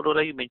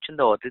Motorola, you mentioned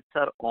the audits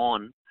are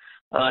on.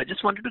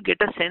 Just wanted to get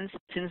a sense,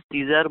 since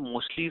these are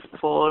mostly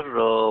for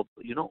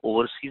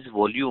overseas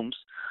volumes,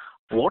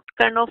 what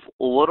kind of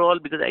overall,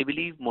 because I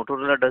believe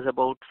Motorola does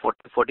about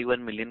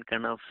 41 million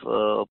kind of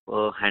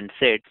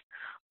handsets.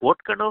 What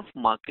kind of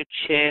market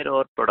share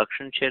or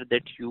production share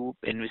that you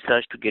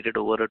envisage to get it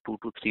over a 2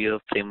 to 3 year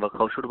framework?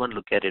 How should one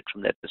look at it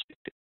from that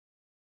perspective?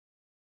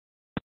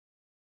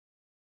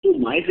 So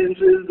my sense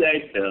is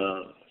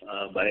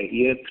that by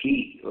year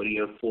 3 or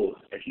year 4,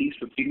 at least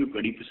 15 to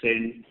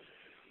 20%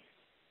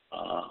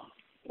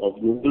 of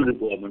global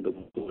requirement of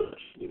Motorola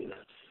should be with us.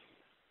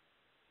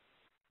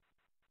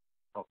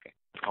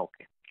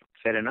 Okay,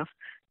 fair enough.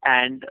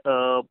 And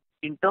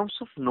in terms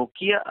of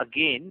Nokia,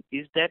 again,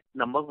 is that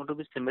number going to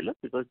be similar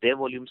because their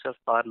volumes are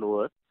far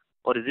lower,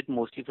 or is it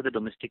mostly for the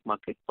domestic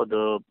market for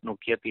the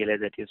Nokia PLI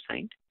that you've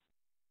signed?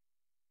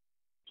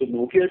 So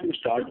Nokia to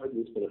start with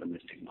is for the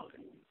domestic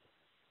market.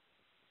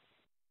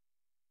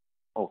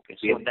 Okay,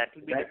 so that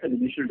will be that's an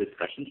initial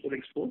discussions for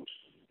exports,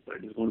 but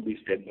it is going to be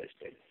step by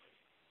step.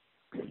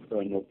 So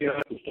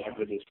Nokia to start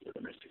with is for the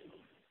domestic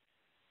market.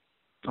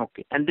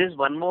 Okay, and there's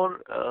one more,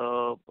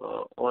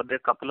 or there are a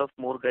couple of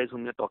more guys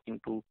whom you're talking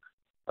to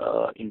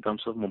in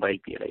terms of mobile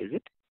PLI, is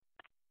it?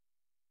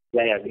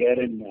 Yeah, they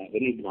are in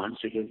very advanced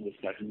stages of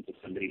discussions with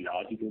some very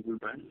large global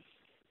brands.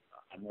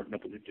 I'm not in a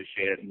position to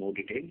share more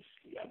details,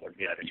 but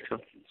they are in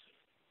discussions.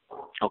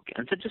 Okay,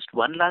 and so just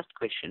one last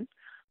question.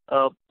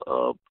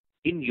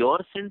 In your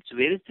sense,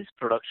 where is this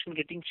production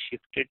getting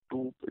shifted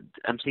to?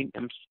 I'm saying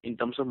in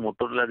terms of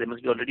Motorola, they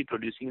must be already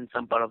producing in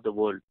some part of the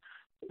world.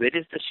 Where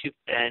is the shift,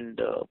 and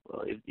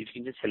if you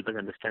can just help us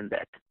understand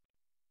that?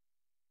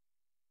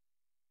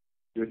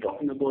 You're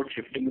talking about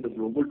shifting to the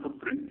global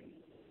footprint?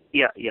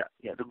 Yeah.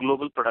 The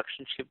global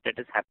production shift that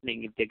is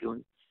happening, if they're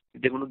going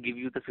to give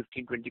you the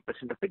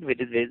 15-20% of it, where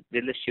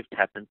will the shift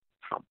happen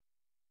from?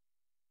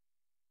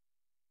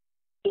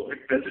 So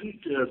at present,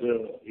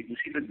 if you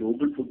see the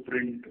global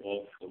footprint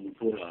of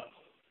Motorola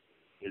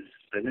is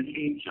presently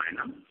in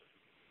China,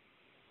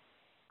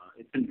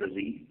 it's in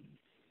Brazil,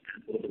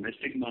 and for the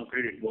domestic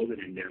market, it was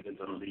in India with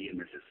one of the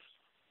EMSs.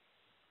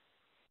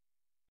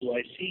 So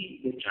I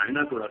see the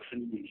China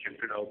production being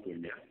shifted out to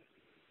India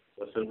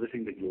for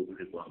servicing the global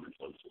requirements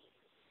also.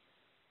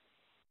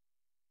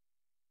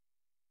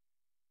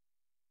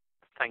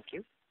 Thank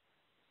you.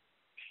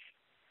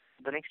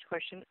 The next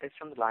question is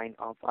from the line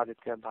of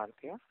Aditya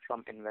Bhartia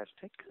from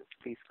Investec.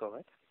 Please go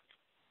ahead.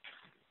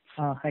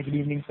 Hi, good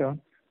evening, sir.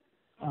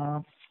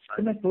 So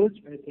my first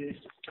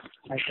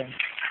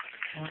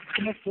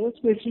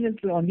question is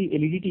on the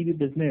LED TV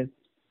business.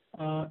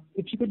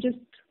 If you could just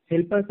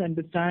help us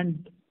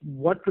understand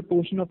what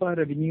proportion of our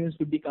revenues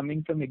would be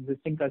coming from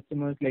existing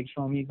customers like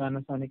Xiaomi,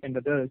 Panasonic, and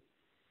others,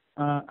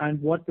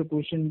 and what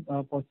proportion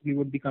possibly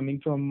would be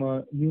coming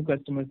from new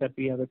customers that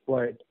we have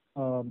acquired,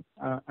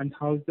 and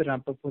how is the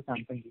ramp up for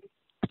Samsung?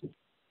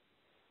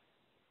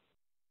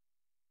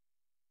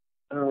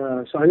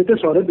 So I will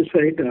just order this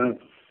side.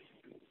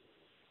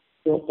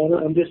 So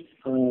on this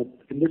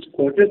in this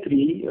quarter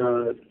 3,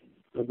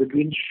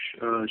 between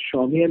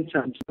Xiaomi and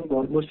Samsung,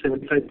 almost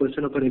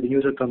 75% of our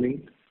revenues are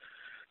coming,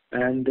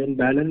 and then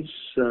balance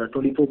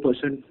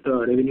 24%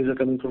 revenues are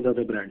coming from the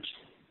other brands.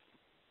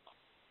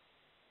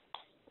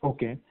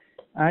 Okay,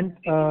 and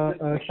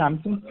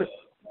Samsung.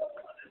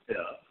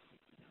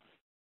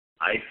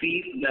 I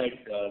feel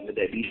that with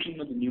the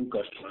addition of the new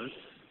customers,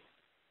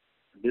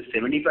 this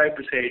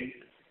 75%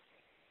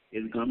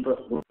 is going to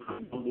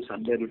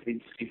somewhere between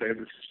 65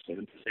 to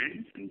 67%,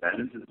 and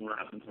balance is going to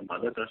happen from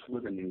other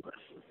customers and new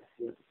customers.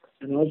 Yeah.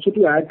 And also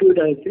to add to it,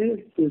 I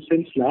say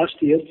since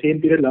last year, same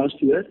period last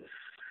year,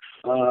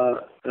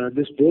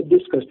 both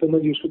these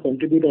customers used to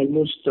contribute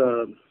almost.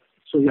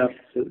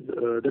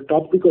 The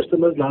top 2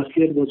 customers last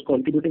year was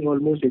contributing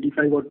almost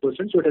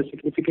 85%, so it has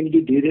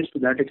significantly de-risked to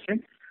that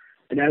extent.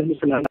 And as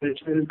Mr. Lal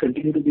mentioned, it will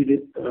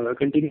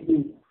continue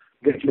to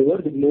get lower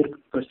with more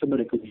customer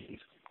acquisitions.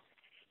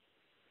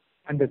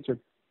 Understood.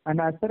 And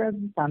as far as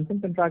the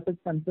Samsung contract is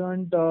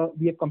concerned,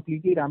 we have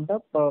completely ramped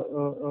up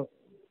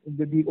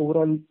with the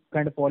overall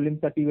kind of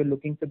volumes that we were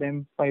looking for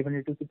them,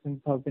 500 to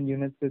 600,000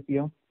 units this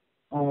year.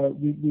 We'll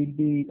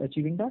be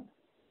achieving that?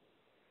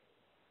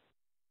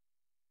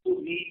 So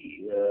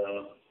we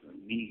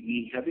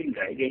have been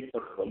guided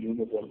for a volume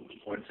of almost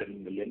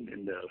 0.7 million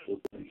in the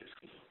forthcoming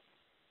fiscal.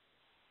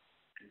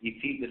 We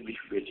feel that we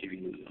should be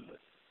achieving those numbers.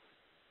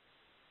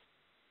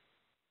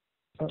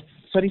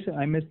 Sorry, sir,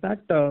 I missed that.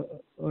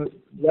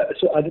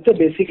 So Aditya,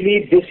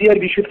 basically this year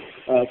we should,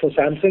 for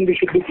Samsung, we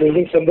should be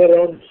closing somewhere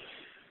around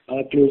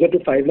closer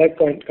to 5 lakh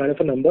kind of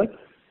a number.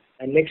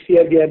 And next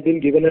year we have been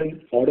given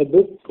an order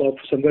book of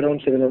somewhere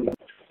around 7 lakh.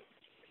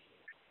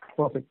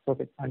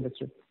 Perfect.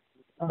 Understood.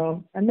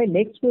 And my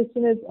next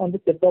question is on the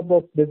set-top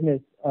box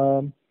business.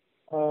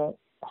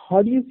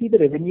 How do you see the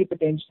revenue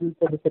potential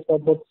for the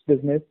set-top box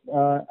business,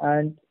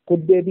 and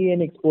could there be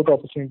an export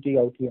opportunity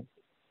out here?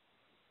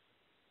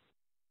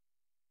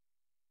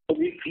 So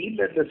we feel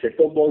that the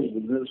set-top box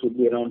business would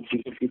be around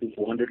 350 to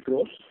 400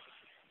 crores.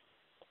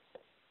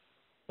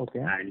 Okay.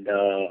 And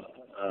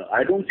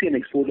I don't see an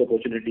export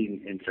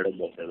opportunity in set-top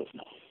box as of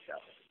now.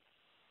 Yeah.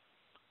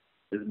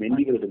 This is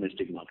mainly for the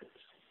domestic markets.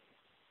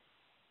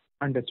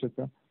 Understood,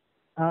 sir.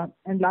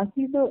 And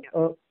lastly, sir,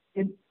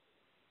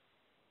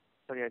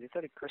 Sorry,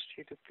 Aditya, request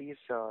you to please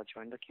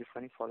join the queue for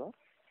any follow-up.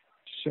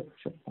 Sure.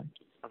 Thank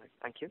you. Okay,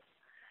 thank you.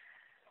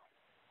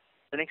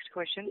 The next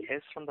question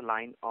is from the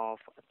line of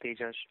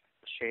Tejas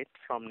Sheth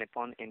from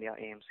Nippon India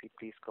AMC.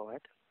 Please go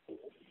ahead.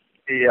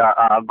 Yeah.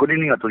 Good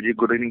evening, Atulji.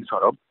 Good evening,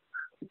 Saurabh.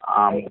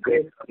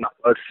 Great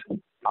numbers.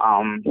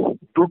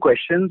 Two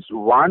questions.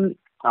 One,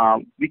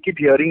 we keep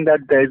hearing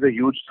that there is a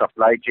huge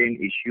supply chain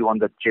issue on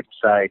the chip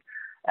side,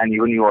 and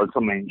even you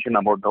also mentioned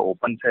about the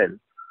open cell.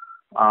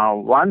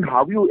 One,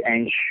 how you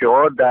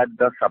ensure that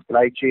the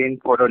supply chain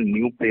for a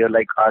new player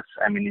like us,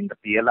 I mean in the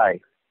PLI,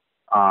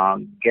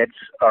 gets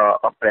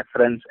a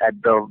preference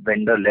at the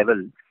vendor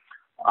level,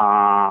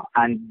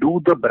 and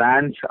do the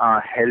brands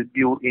help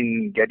you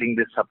in getting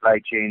this supply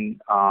chain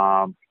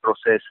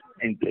process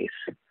in place?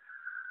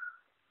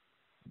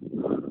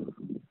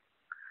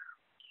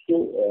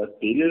 So,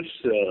 Tejas,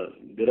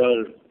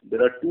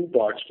 there are two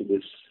parts to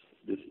this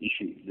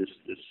issue,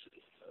 this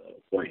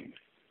point.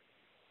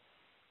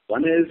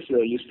 One is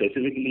you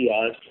specifically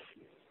asked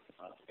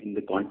in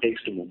the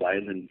context of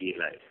mobiles and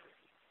PLI.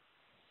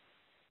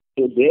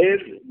 So there,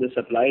 the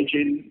supply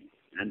chain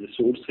and the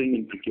sourcing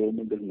and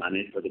procurement is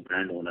managed by the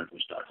brand owner to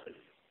start with.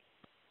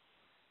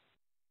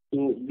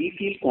 So we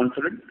feel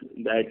confident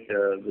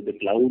that with the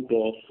clout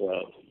of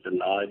the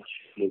large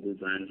global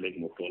brands like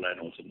Motorola and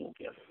also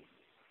Nokia,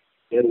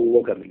 they're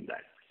overcoming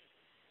that.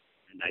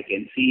 And I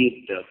can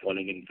see it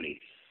falling in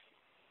place.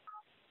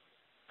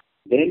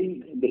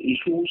 Then the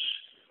issues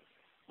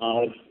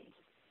are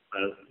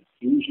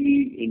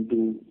usually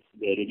into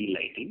the LED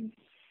lighting.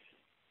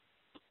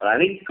 I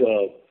think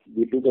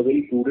we took a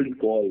very prudent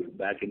call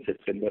back in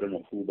September and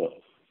October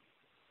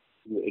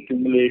to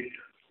accumulate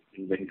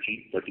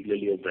inventory,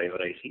 particularly of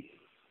driver IC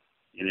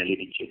and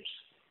LED chips,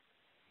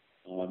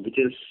 which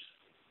is,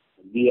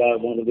 we are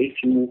one of the very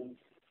few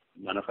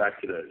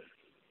manufacturers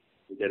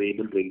which are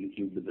able to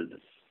execute the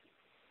business.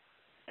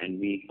 And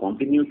we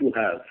continue to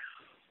have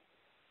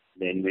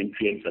the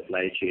inventory and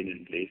supply chain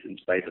in place in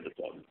spite of the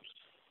problems.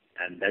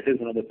 And that is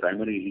one of the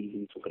primary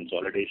reasons for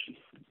consolidation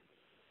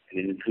and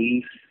an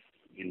increase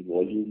in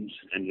volumes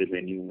and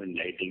revenue and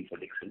lighting for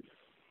Dixon.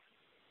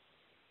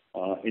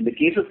 In the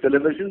case of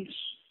televisions,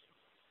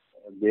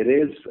 there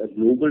is a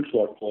global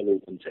shortfall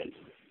open cell.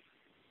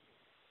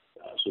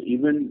 So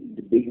even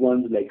the big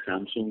ones like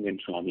Samsung and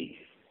Xiaomi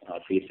are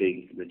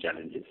facing the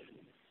challenges.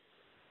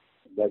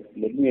 But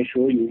let me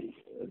assure you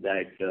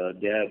that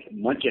they are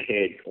much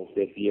ahead of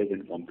their peers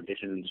in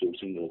competition in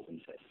sourcing the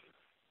open cell.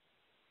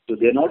 So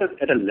they are not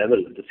at a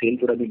level. The sale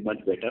could have been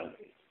much better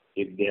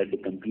if they had the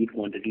complete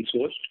quantity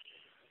sourced,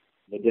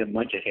 but they are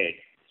much ahead.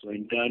 So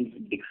in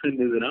turn, Dixon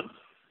is in a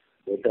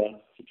better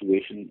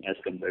situation as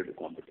compared to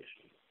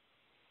competition.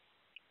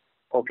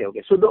 Okay.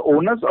 So the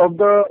onus of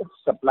the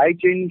supply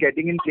chain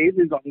getting in place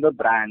is on the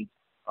brand.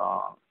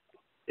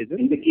 Is it?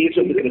 In the case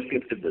of the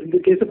prescriptive business. In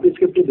the case of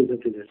prescriptive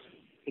businesses,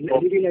 in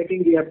LED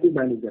lighting, we have to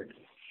manage that.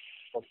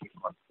 Okay,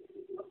 got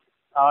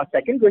it.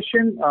 Second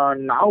question,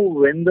 now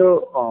when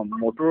the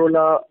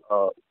Motorola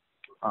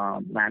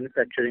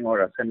manufacturing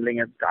or assembling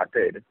has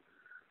started,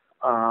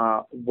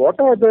 what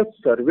are the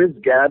service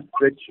gaps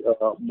which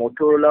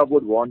Motorola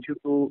would want you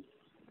to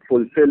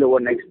fulfill over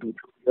next 2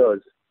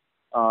 years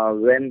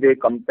when they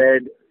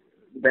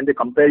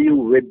compare you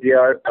with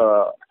their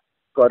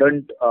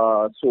current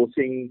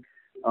sourcing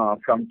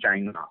from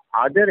China?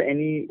 Are there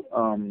any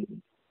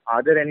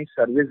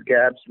service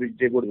gaps which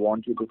they would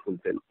want you to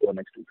fulfill over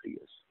next 2-3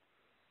 years?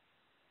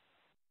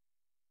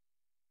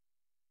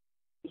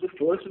 The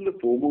first and the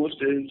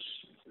foremost is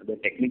the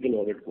technical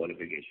audit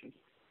qualification.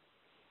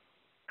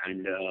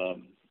 And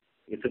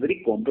it's a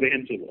very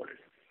comprehensive audit.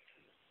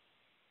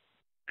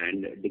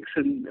 And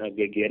Dixon,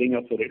 we are gearing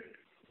up for it.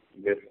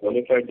 We have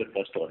qualified the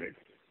first audit.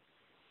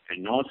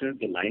 And now since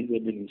the lines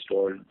have been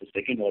installed, the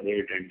second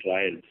audit and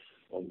trials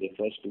of the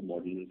first 2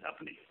 models is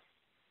happening.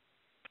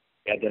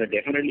 Yeah, there are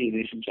definitely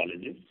initial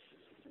challenges,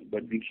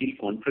 but we feel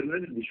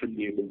confident that we should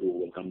be able to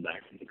overcome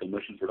that. The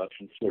commercial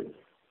production should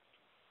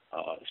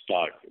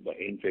start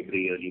in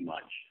February, early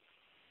March.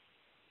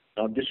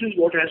 Now, this is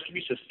what has to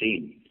be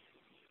sustained.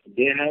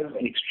 They have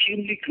an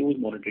extremely close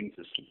monitoring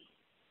system,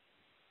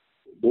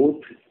 both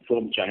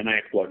from China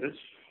headquarters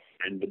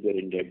and with their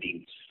India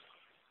teams.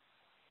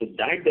 So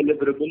that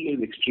deliverable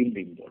is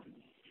extremely important.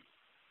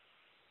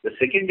 The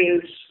second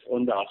is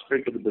on the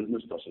aspect of the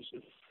business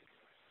processes.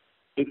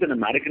 It's an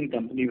American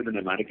company with an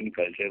American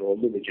culture,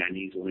 although the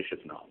Chinese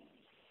ownership now.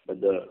 But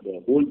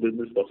the whole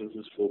business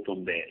processes flow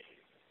from there.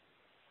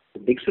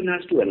 Dixon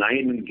has to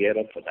align and gear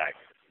up for that.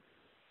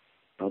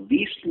 Now,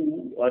 these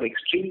two are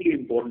extremely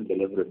important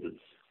deliverables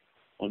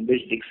on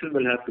which Dixon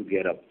will have to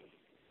gear up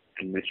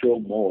and mature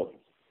more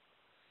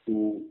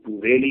to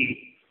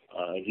really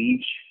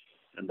reach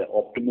the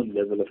optimal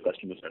level of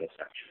customer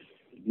satisfaction.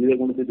 These are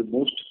going to be the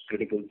most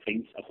critical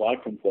things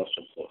apart from cost,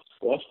 of course.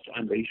 Cost,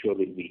 I'm very sure,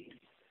 will meet.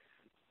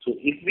 So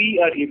if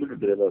we are able to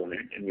deliver on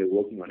it, and we're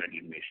working on it,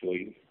 let me assure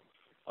you,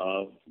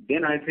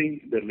 then I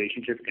think the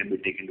relationship can be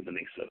taken to the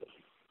next level.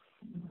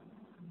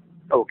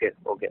 Okay.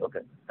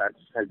 That's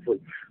helpful.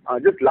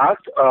 Just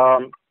last,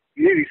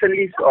 we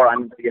recently saw,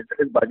 and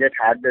yesterday's budget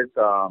had this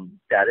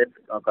tariff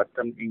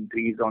custom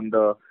increase on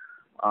the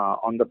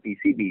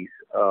PCBs.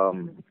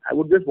 I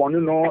would just want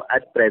to know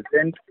at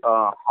present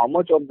how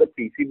much of the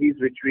PCBs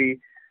which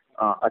we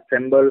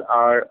assemble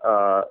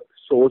are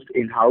sourced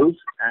in-house,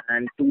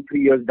 and 2-3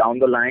 years down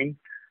the line,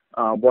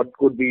 what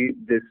could be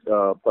this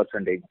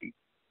percentage be?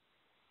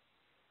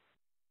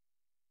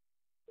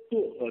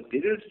 So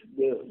there is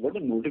what the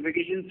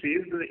notification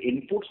says, the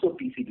inputs for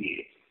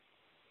PCBA.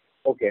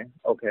 Okay.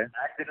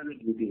 That there is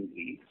a duty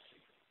increase.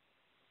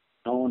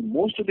 Now, on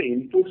most of the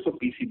inputs for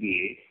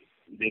PCBA,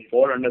 they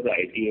fall under the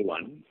ITA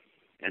 1,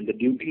 and the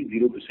duty is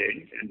 0%,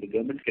 and the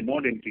government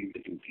cannot increase the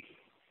duty.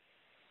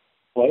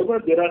 However,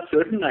 there are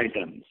certain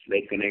items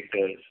like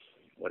connectors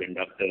or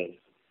inductors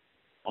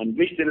on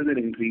which there is an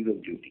increase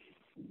of duty.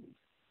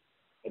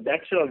 But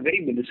that's a very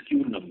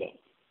minuscule number.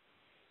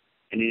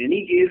 And in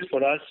any case,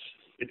 for us,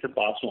 it's a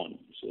pass-on,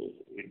 so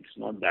it's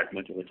not that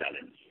much of a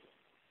challenge.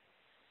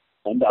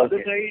 On the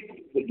other side,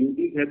 the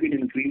duties have been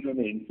increased on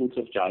the inputs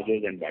of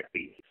chargers and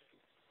batteries.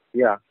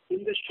 Yeah.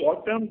 In the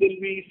short term, there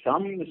will be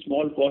some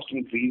small cost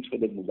increase for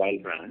the mobile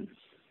brands,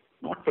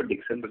 not for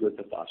Dixon because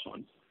it's a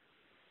pass-on.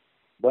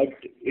 But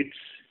it's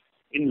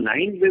in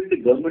line with the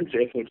government's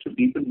efforts to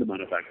deepen the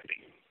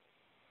manufacturing.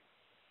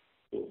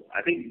 So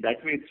I think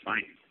that way it's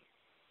fine.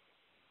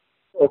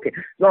 Okay.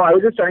 No, I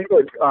was just trying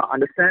to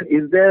understand,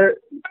 is there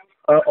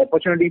an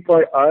opportunity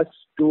for us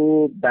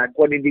to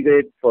backward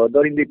integrate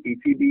further in the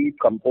PCB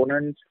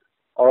components,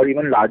 or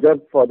even larger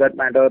for that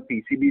matter,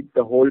 PCB,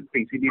 the whole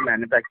PCB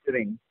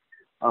manufacturing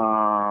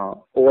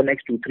over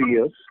next 2-3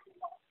 years?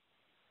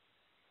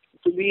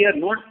 So we are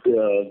not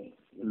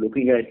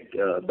looking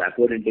at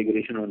backward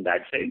integration on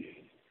that side.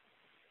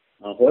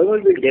 However,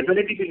 we'll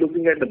definitely be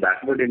looking at the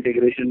backward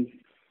integration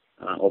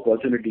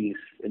opportunities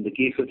in the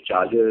case of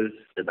chargers,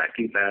 the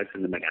battery packs,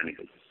 and the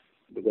mechanicals,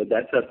 because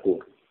that's our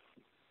core.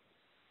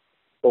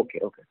 Okay.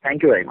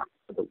 Thank you very much.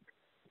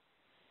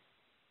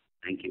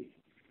 Thank you.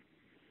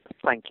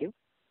 Thank you.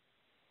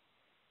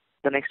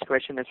 The next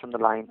question is from the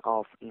line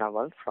of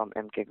Naval from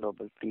Emkay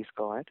Global. Please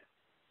go ahead.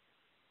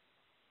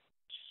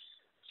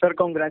 Sir,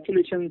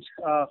 congratulations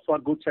for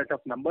good set of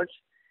numbers.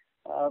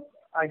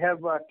 I have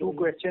two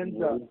questions.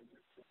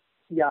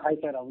 Yeah, hi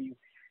sir, how are you?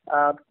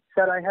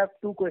 Sir, I have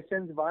two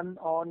questions. One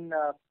on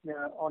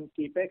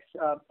capex.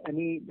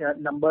 Any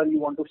number you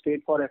want to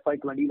state for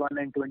FY21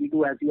 and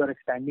 22 as you are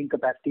expanding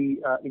capacity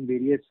in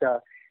various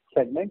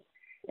segments?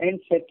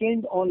 And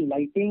second, on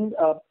lighting,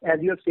 as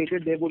you have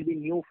stated, there will be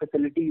new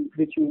facility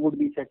which you would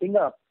be setting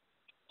up.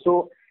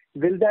 So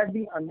will that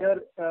be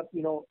under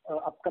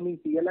upcoming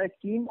PLI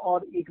scheme,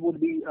 or it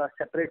would be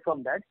separate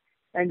from that?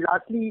 And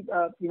lastly,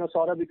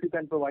 Saurabh, if you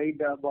can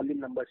provide volume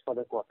numbers for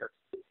the quarter.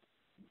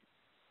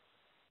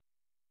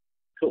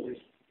 So,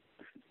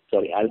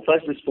 sorry, I'll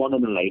first respond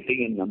on the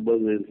lighting, and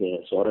numbers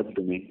is Saurabh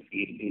domain.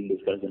 He'll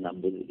discuss the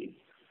numbers with you.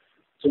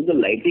 So on the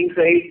lighting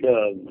side,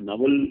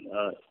 Naval,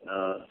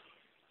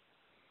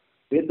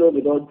 with or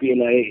without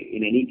PLI,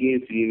 in any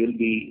case, we will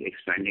be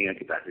expanding our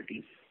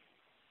capacities.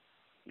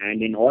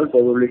 And in all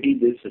probability,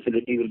 this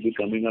facility will be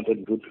coming up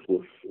in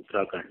Rudhpur,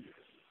 Uttarakhand.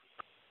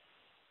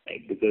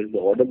 Right? Because the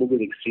order book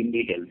is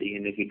extremely healthy,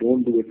 and if we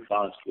don't do it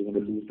fast, we're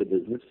going to lose the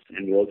business,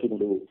 and we're also going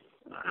to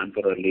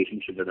hamper our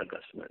relationship with our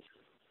customers.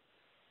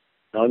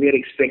 Now we are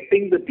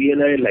expecting the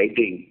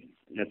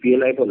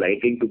PLI for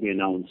lighting to be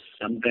announced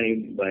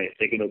sometime by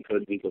 2nd or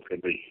 3rd week of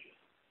February.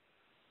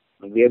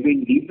 Now, we have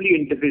been deeply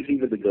interfacing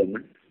with the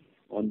government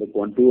on the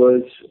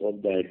contours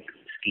of that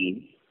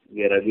scheme.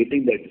 We are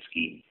awaiting that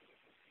scheme.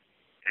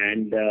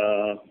 And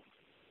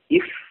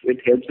if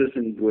it helps us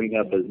in growing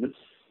our business,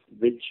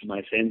 which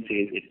my sense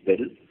is it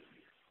will,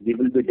 we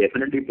will be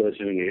definitely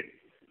pursuing it,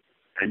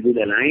 and we'll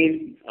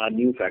align our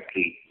new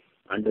factory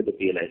under the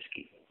PLI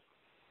scheme.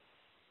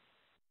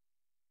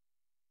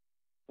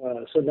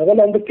 So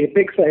Naval, on the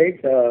capex side,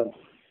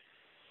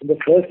 in the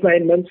first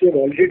 9 months, we have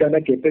already done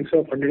a capex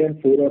of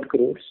 104 odd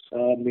crores.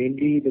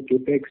 Mainly the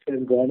capex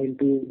has gone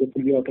into the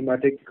fully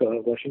automatic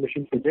washing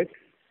machine project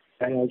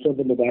and also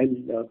the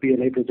mobile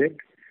PLI project.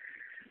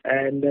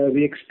 And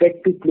we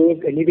expect to close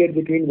anywhere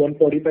between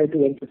 145 to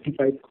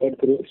 155 odd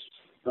crores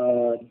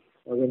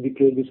when we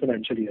close this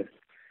financial year.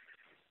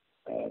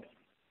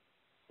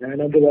 And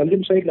on the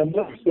volume side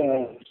numbers,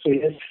 so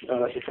yes,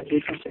 if I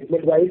take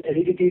segment-wise,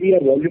 LED TV,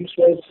 our volumes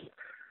was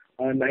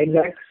 9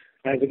 lakhs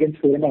as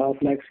against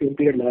 4.5 lakhs same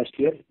period last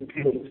year,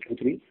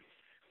 Q3.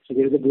 So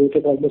there is a growth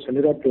of almost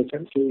 100%.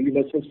 So you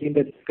must have seen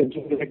that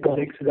consumer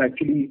electronics has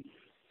actually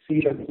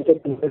seen a growth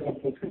of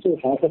 200%. So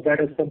half of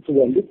that has come through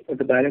volume, but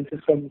the balance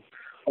is from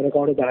on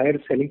account of the higher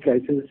selling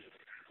prices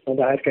on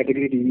the higher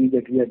category TVs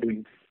that we are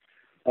doing.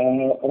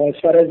 As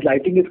far as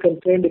lighting is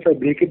concerned, if I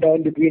break it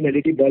down between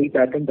LED bulb,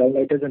 batten,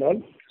 downlighters and all,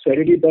 so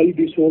LED bulb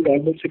we sold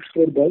almost 6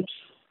 crore bulbs.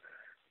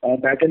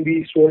 Batten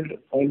we sold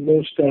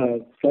almost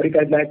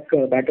 45 lakh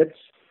battens.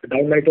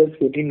 Downlighters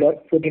 14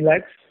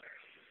 lakhs.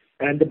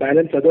 And the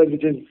balance others,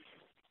 which is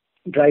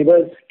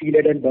drivers,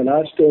 TLED and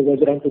ballast, was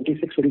around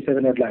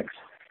 27 odd lakhs.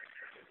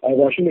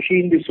 Washing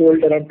machine we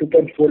sold around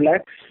 2.4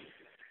 lakhs.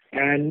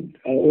 And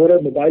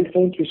overall mobile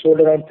phones we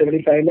sold around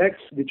 75 lakhs,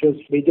 which was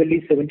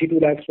majorly 72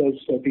 lakhs was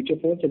feature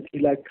phones and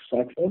 3 lakhs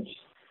smartphones.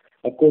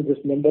 Of course,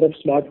 this number of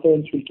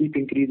smartphones will keep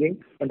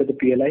increasing under the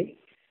PLI.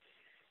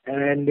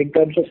 And in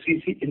terms of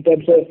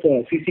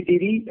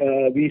CCTV,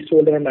 we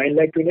sold around 9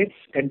 lakh units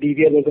and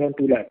DVR was around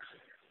 2 lakhs.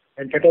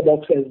 And set-top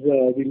box, as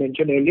we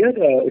mentioned earlier,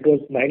 it was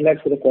 9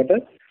 lakhs for the quarter,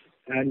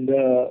 and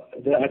the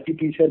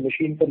RT-PCR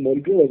machine for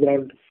Molbu was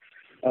around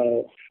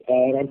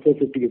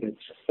 450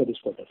 units for this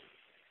quarter.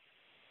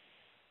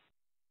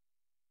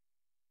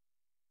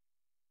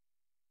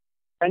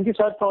 Thank you,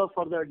 sir, for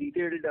the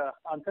detailed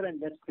answer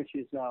and best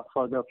wishes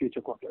for the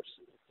future quarters.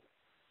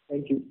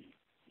 Thank you.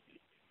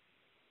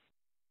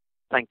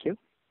 Thank you.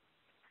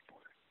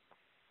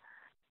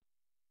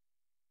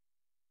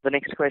 The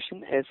next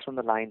question is from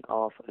the line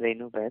of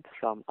Renu Baid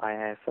from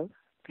IIFL.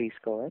 Please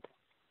go ahead.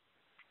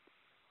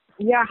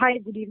 Yeah, hi,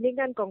 good evening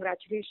and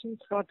congratulations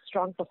for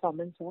strong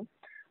performance, sir.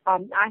 I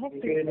have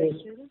two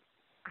questions.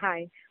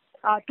 Hi.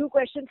 Two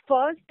questions.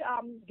 First,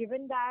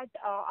 given that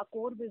our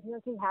core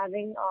business is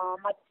having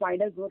much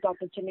wider growth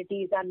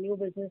opportunities and new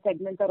business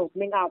segments are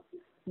opening up,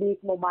 be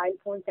it mobile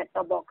phones,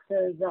 set-top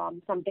boxes,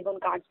 something on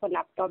cards for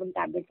laptop and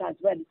tablets as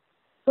well.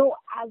 So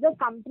as a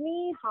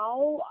company,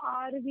 how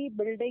are we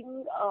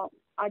building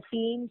our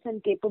teams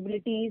and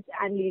capabilities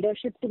and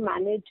leadership to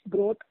manage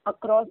growth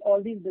across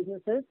all these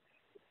businesses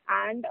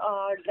and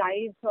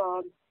drive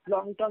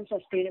long-term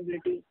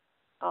sustainability?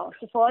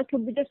 So first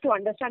would be just to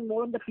understand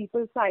more on the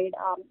people side,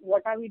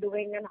 what are we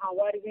doing and how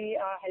are we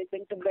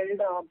helping to build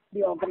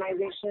the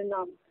organization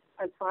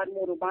as far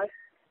more robust?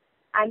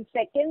 And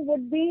second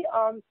would be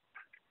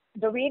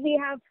the way we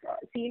have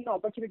seen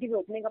opportunities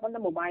opening up on the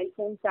mobile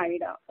phone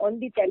side, on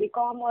the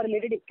telecom or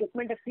related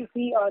equipment, if we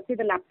see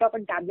the laptop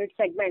and tablet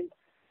segment,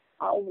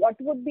 what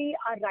would be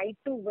our right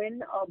to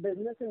win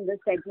business in this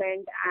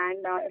segment?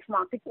 And if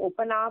markets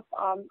open up,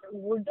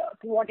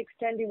 to what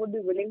extent we would be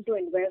willing to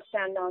invest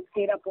and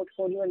scale our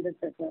portfolio in this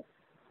business?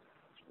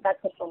 That's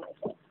it from my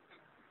side.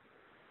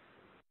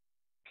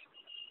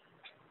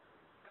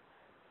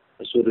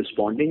 So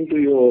responding to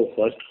your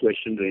first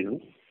question,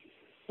 Renu,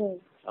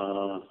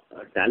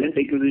 talent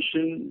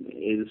acquisition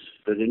is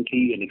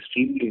presently an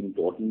extremely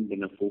important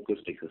and a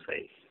focused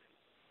exercise.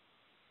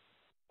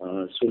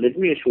 So let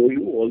me assure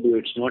you, although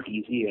it's not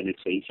easy and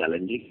it's very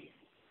challenging,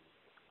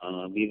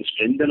 we have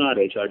strengthened our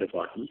HR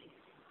department.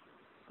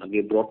 We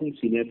have brought in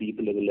senior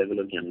people at the level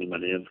of general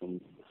manager from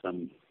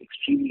some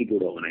extremely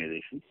good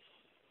organizations.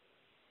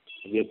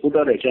 We have put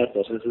our HR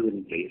processes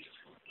in place,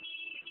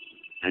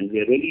 and we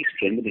are really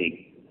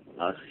strengthening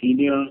our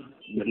senior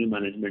middle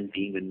management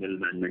team and middle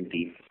management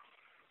team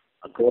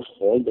across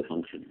all the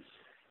functions,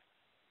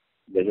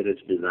 whether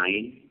it's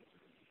design,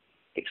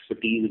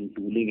 expertise in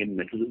tooling and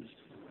metals,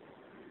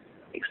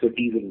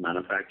 expertise in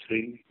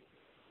manufacturing,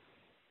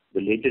 the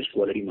latest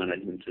quality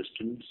management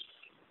systems,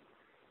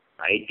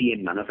 IT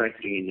and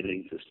manufacturing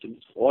engineering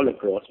systems, all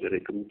across we're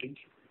recruiting.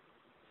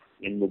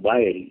 In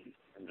mobile,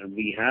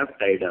 we have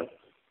tied up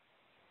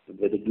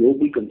with a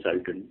global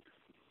consultant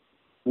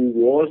who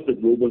was the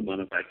global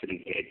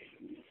manufacturing head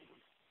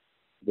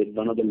with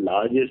one of the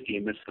largest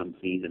EMS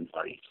companies in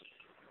Far East,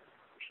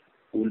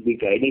 who will be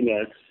guiding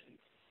us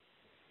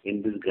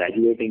in this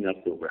graduating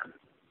up program.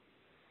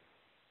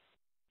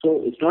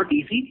 So it's not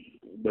easy,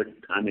 but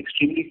I'm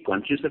extremely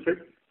conscious of it,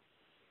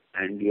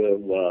 and you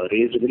have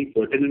raised a very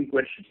pertinent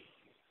question.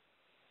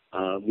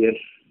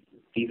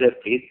 These are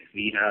faith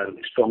we are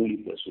strongly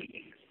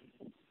pursuing.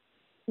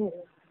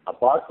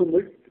 Apart from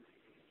it,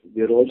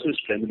 we are also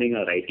strengthening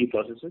our IT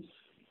processes,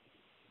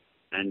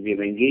 and we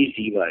have engaged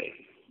EY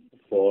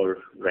for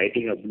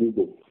writing a blue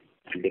book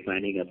and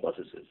defining our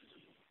processes.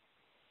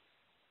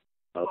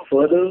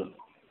 Further,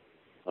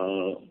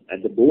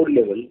 at the board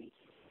level,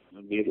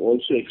 we have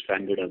also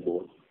expanded our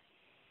board,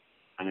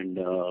 and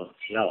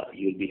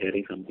you'll be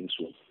hearing something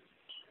soon.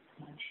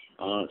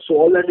 So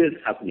all that is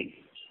happening.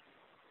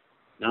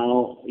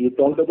 Now, you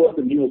talked about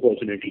the new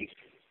opportunities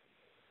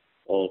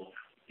of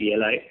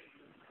PLI.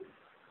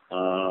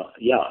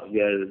 We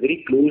are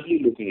very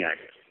closely looking at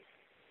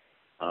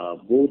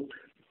both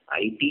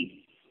IT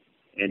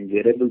and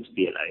wearables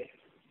PLI,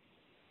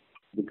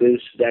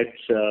 because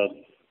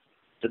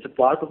that's a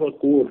part of our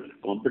core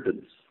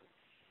competence.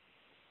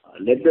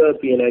 Let the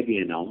PLI be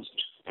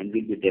announced, and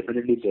we'll be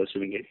definitely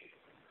pursuing it.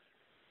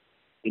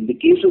 In the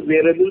case of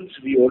wearables,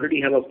 we already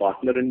have a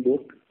partner in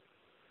board.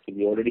 So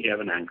we already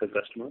have an anchor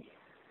customer.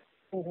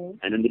 Mm-hmm.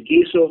 And in the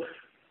case of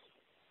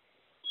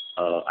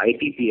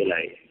IT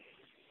PLI,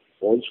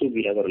 also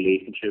we have a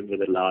relationship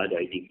with a large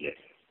IT player.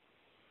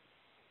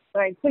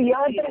 Right. So here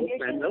the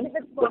relationship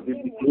with but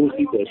we'll be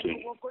closely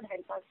pursuing. could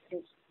help us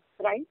this,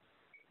 right?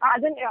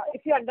 As in,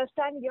 if you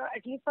understand here,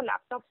 at least for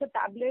laptops or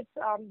tablets,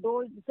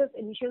 though this is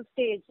initial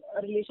stage,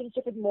 a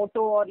relationship with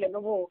Moto or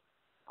Lenovo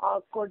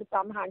could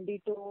come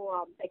handy to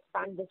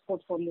expand this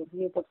portfolio,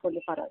 new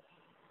portfolio for us.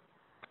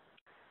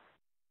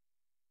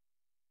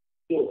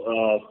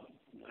 So,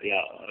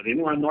 yeah,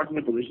 Renu, I'm not in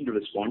a position to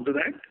respond to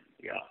that.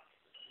 Yeah.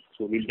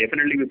 So we'll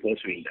definitely be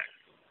pursuing that.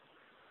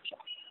 Sure.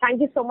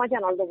 Thank you so much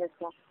and all the best,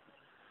 sir.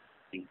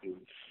 Thank you.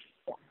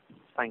 Yeah.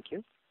 Thank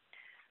you.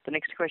 The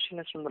next question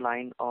is from the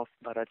line of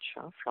Bharat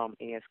Shah from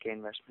ASK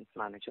Investment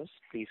Managers.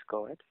 Please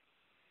go ahead.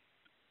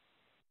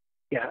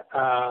 Yeah.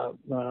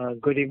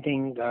 Good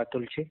evening,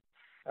 Tulsi.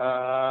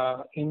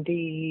 In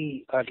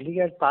the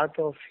earlier part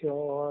of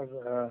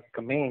your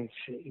comments,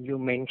 you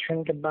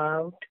mentioned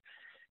about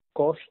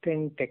cost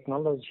and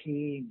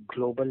technology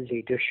global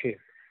leadership.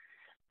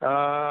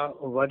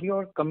 Were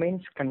your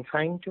comments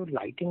confined to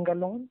lighting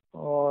alone,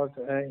 or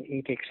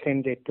it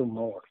extended to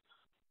more?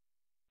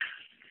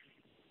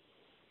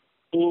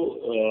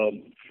 So,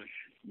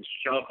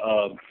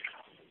 Shah,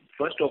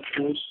 first, of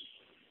course,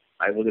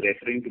 I was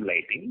referring to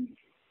lighting,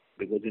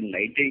 because in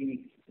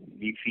lighting,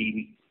 we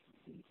feel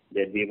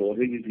that we have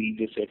already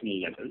reached a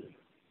certain level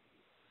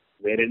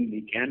wherein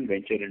we can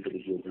venture into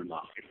the global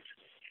markets,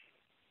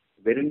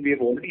 wherein we have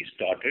already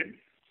started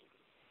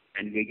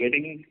and we're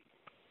getting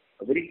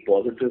a very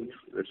positive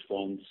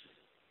response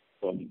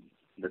from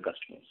the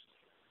customers.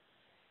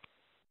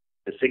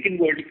 The second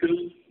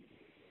vertical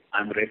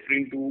I'm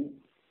referring to,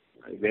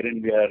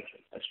 wherein we are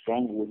a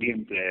strong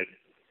ODM player,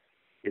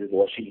 is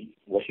washing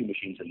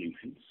machine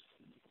solutions,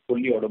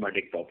 fully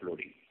automatic top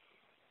loading.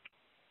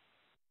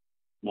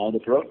 Now the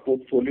product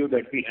portfolio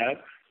that we have,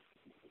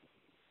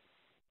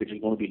 which is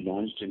going to be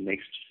launched in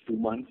next 2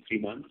 months, 3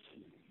 months,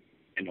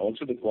 and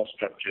also the cost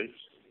structures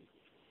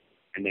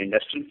and the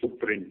industrial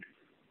footprint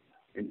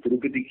in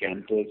Tirupati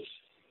campus,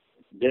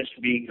 just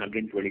being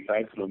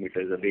 125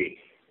 kilometers away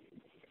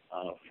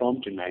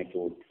from Chennai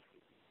port,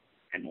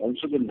 and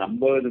also the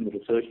numbers and the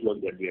research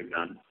work that we have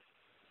done,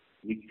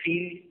 we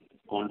feel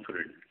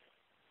confident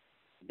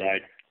that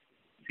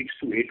 6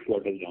 to 8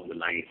 quarters down the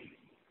line,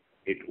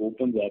 it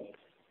opens up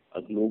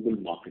a global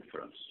market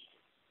for us.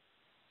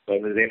 So I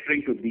was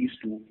referring to these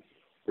two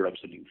product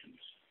solutions.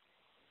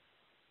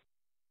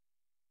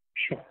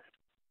 Sure.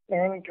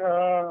 And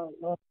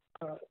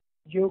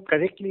you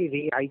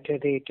correctly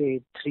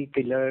reiterated 3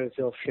 pillars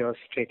of your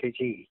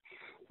strategy,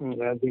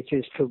 which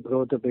is to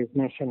grow the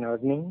business and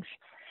earnings,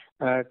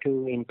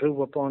 to improve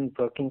upon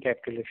working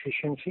capital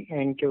efficiency,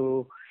 and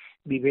to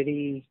be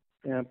very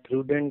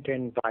prudent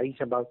and wise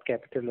about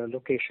capital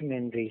allocation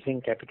and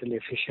raising capital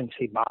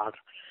efficiency bar.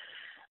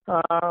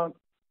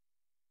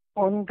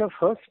 On the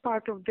first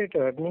part of that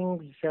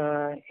earnings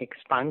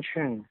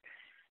expansion,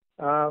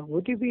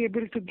 would you be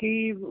able to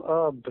give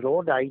a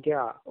broad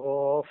idea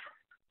of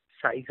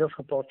size of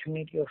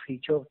opportunity of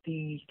each of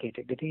the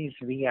categories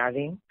we are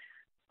in,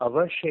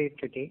 our share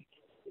today,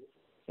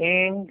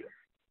 and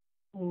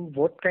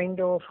what kind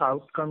of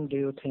outcome do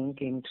you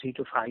think in 3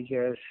 to 5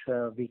 years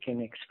we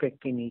can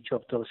expect in each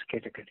of those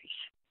categories?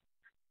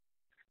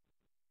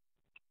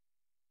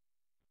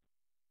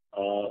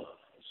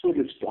 So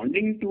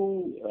responding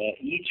to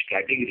each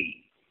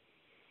category,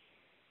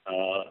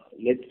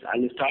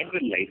 I'll start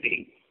with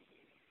lighting.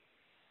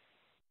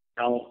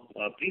 Now,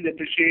 please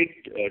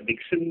appreciate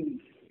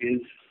Dixon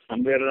is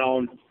somewhere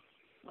around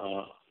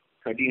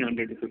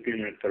 1,300 to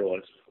 1,500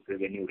 crores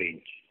revenue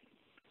range.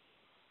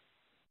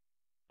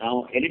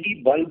 Now,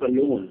 LED bulb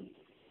alone,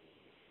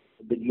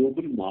 the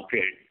global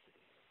market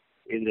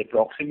is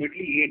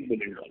approximately $8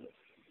 billion.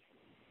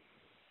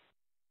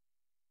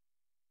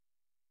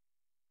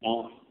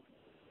 Now,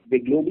 we're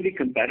globally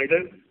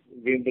competitive.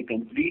 We have the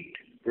complete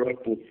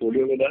product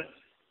portfolio with us.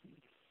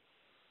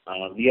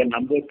 We are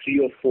number 3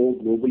 or 4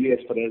 globally as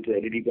far as the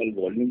LED bulb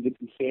volume is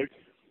concerned.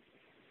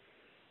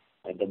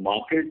 The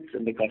markets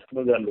and the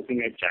customers are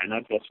looking at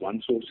China plus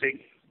 1 sourcing.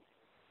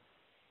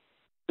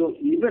 So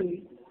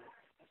even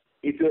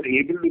if you're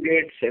able to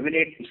get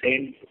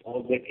 7-8%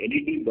 of that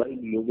LED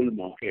bulb global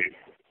market,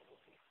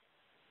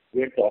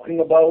 we're talking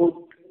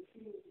about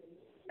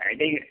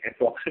adding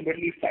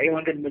approximately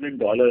 $500 million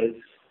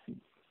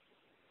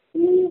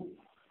to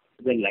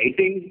the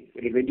lighting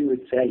revenue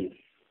itself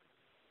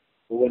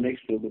over the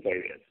next 4 to 5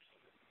 years.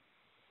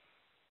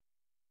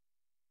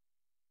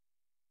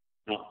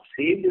 Now,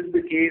 same is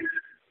the case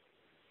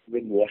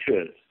with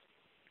washers.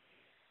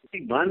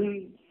 See,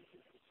 one,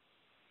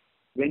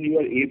 when you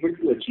are able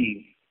to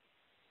achieve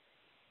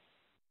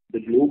the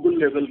global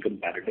level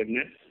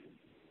competitiveness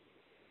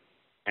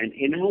and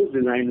in-house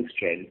design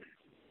strength,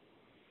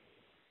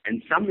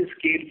 and some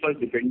scale first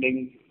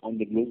depending on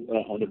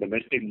the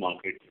domestic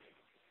market,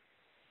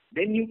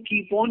 then you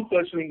keep on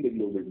pursuing the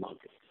global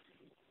market.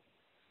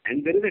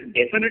 And there is a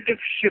definitive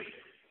shift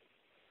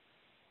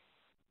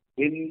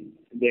in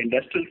the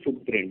industrial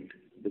footprint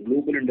the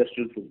global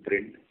industrial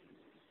footprint,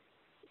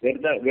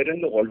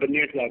 wherein the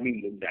alternates are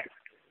being looked at.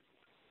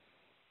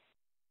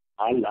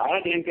 Our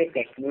large anchor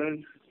customers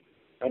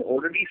are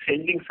already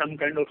sending some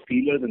kind of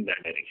feelers in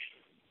that direction.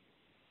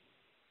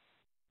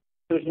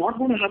 So it's not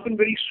going to happen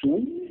very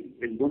soon.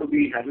 It's going to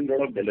be having a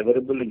lot of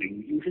deliverable and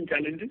execution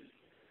challenges.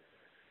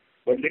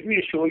 But let me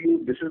assure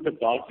you, this is the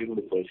path we're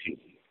going to pursue.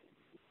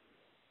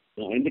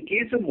 Now, in the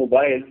case of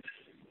mobiles,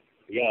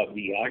 yeah,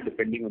 we are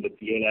depending on the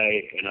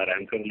PLI and our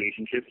anchor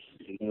relationships.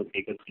 It's going to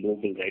take us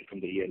global right from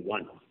the year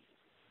one.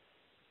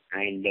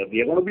 And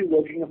we are going to be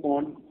working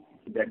upon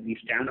that we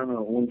stand on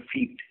our own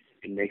feet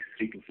in the next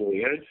 3 to 4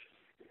 years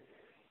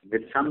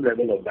with some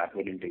level of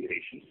backward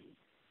integration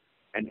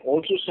and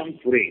also some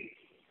foray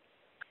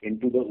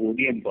into the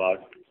ODM part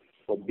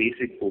for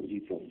basic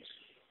 4G phones.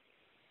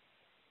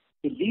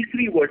 So these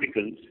 3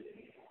 verticals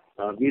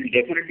we'll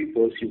definitely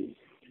pursue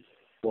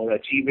for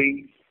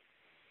achieving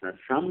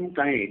some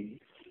kind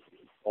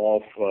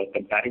of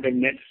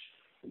competitiveness,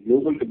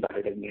 global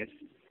competitiveness,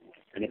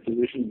 and a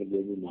position in the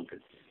global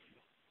markets.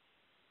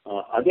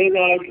 Others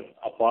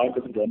are a part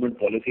of the government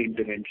policy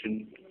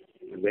intervention,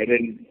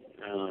 wherein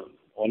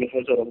all of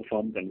us are of a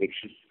firm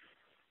conviction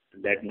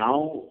that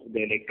now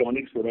the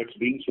electronics products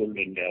being sold in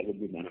India will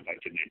be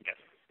manufactured in India.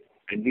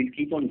 And we'll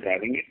keep on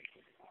driving it,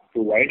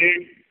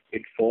 provided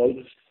it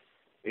falls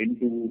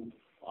into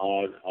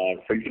our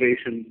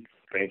filtration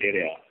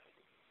criteria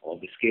of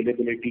the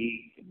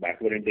scalability,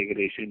 backward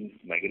integration,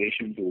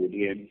 migration to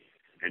ODM,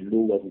 and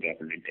low working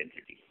capital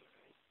intensity.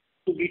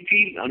 So we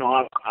feel,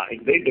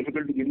 it's very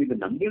difficult to give you the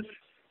numbers,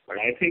 but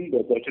I think the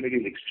opportunity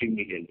is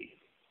extremely healthy.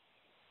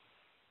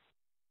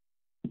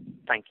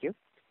 Thank you.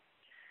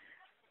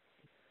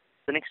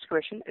 The next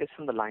question is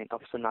from the line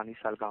of Sonali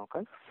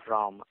Salgaonkar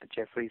from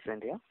Jefferies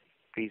India.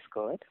 Please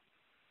go ahead.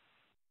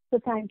 So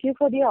thank you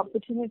for the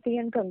opportunity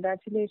and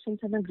congratulations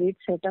on a great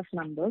set of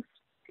numbers.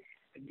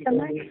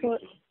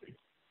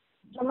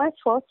 So my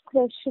first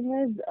question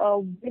is,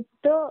 with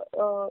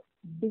the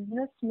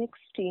business mix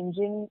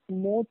changing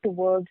more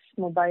towards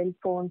mobile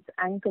phones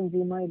and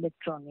consumer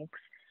electronics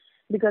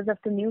because of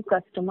the new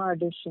customer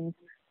additions,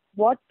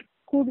 what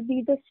could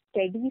be the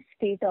steady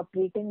state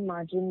operating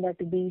margin that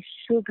we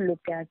should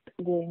look at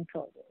going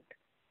forward?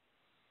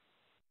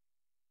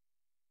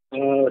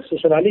 So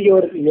Sonali,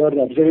 your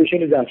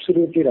observation is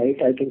absolutely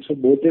right. I think so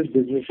both these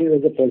businesses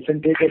as a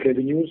percentage of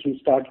revenues will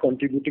start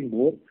contributing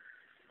more.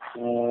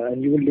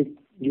 And you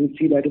will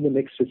see that in the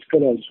next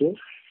fiscal also.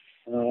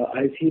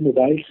 I see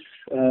mobiles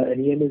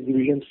and EMS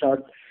division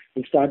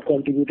will start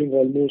contributing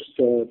almost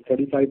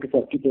 35 to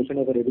 40%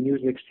 of the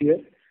revenues next year.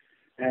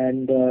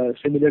 And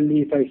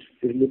similarly, if I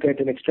look at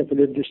an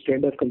extrapolate this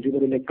trend of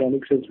consumer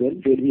electronics as well,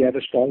 where we have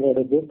a strong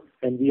order book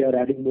and we are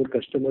adding more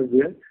customers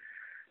there.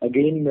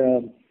 Again,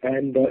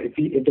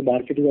 if the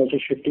market is also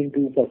shifting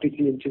to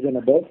 43 inches and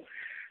above,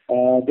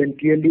 then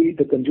clearly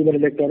the consumer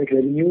electronic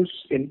revenues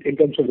in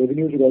terms of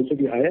revenues will also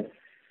be higher.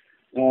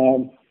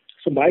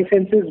 So my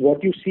sense is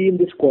what you see in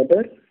this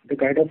quarter, the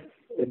kind of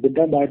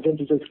EBITDA margins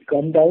which has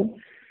come down.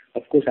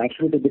 Of course,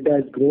 absolute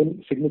EBITDA has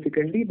grown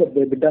significantly, but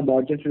the EBITDA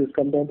margins has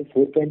come down to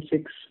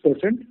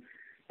 4.6%.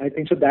 I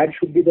think so that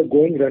should be the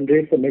going run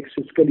rate for next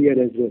fiscal year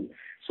as well.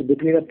 So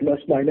between a plus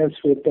minus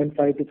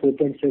 4.5 to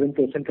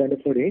 4.7% kind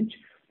of a range,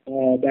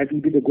 that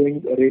will be the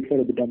going rate for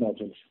EBITDA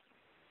margins.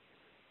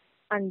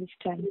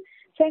 Understand.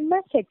 So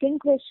my second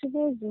question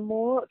is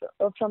more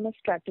from a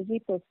strategy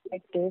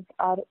perspective.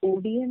 Our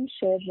ODM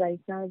share right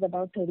now is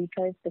about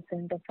 35%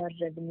 of our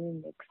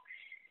revenue mix.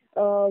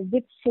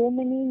 With so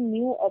many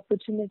new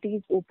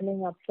opportunities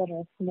opening up for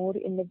us more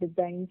in the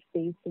design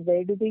space,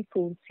 where do we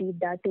foresee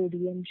that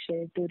ODM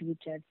share to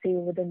reach at, say,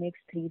 over the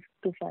next 3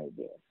 to 5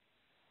 years?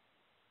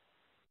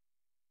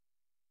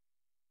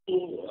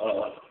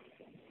 So,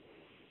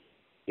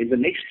 in the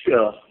next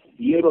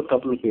year or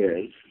couple of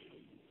years,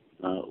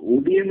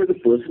 ODM as a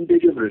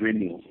percentage of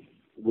revenue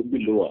would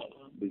be lower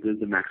because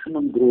the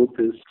maximum growth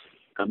is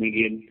coming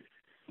in.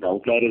 The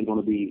outlier is going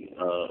to be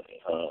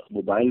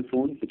mobile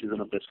phones, which is on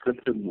a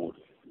prescriptive mode,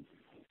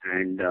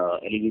 and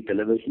LED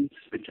televisions,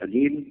 which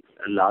again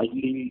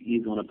largely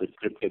is on a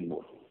prescriptive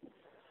mode.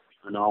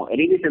 Now,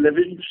 LED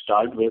televisions to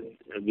start with,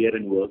 we are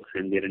in works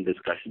and we are in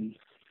discussions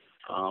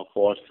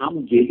for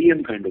some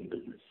JDM kind of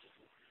business.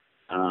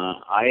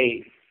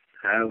 I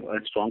have a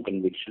strong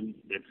conviction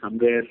that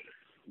somewhere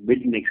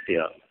mid next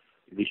year,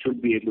 we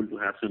should be able to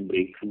have some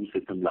breakthroughs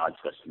with some large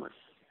customers.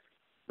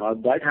 Now,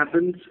 if that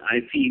happens,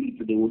 I feel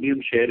that the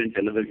ODM share in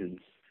televisions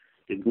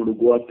is going to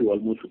go up to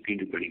almost 15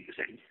 to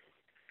 20%.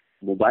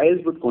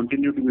 Mobiles would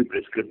continue to be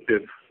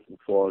prescriptive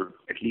for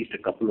at least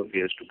a couple of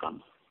years to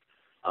come.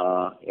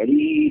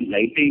 LED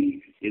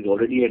lighting is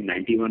already at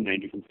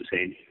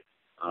 91-92%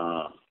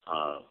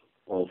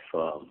 of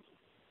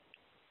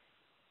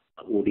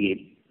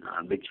ODM.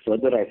 Which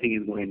further I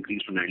think is going to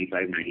increase to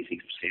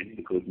 95-96%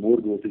 because more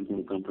growth is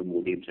going to come from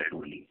ODM side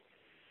only.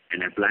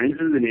 And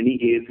appliances in any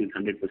case is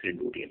 100%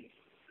 ODM.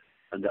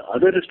 And the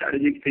other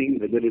strategic thing,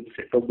 whether it's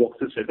set-top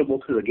boxes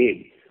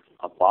again,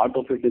 a part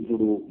of it is going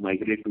to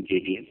migrate to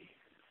JDM.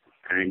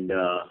 And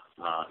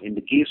in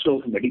the case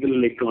of medical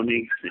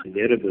electronics and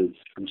wearables,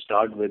 to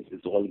start with,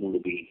 it's all going to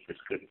be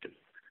prescriptive.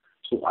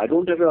 So I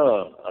don't have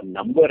a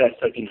number as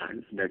such in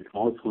hand that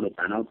how it's going to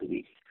pan out to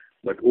be.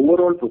 But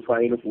overall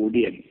profile of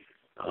ODM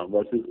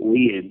versus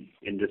OEM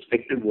in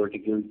respective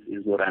verticals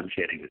is what I'm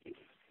sharing with you.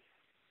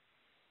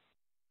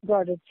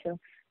 Got it, sir.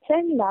 Sir,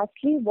 and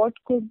lastly, what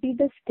could be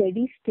the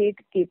steady state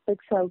capex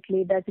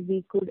outlay that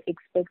we could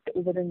expect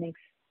over the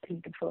next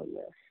 3 to 4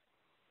 years?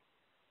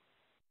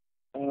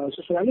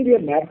 So Sonali, we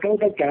have mapped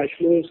out our cash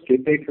flows,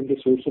 capex, and the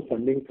source of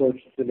funding for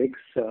the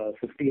next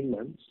 15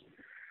 months.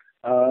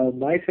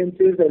 My sense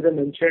is, as I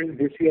mentioned,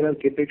 this year our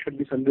capex should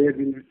be somewhere,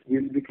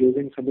 we'll be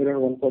closing somewhere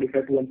around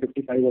 145 to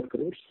 155 odd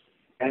crores.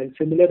 And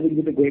similar will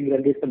be the going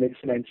run rate for next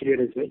financial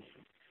year as well.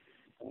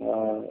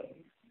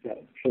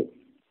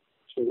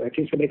 So at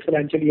least for next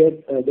financial year,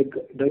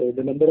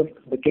 the number of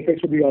the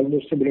capex will be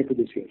almost similar to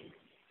this year.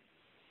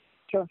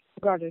 Sure.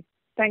 Got it.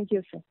 Thank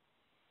you, sir.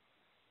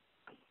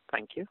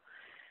 Thank you.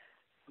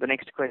 The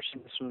next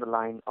question is from the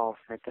line of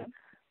Nitin.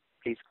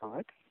 Please go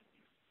ahead.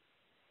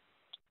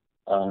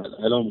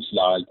 Hello, Mr.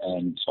 Lal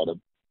and Saurabh.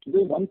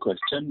 Today, one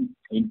question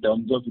in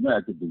terms of,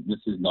 as the business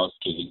is now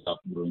scaling up,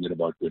 growing at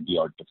about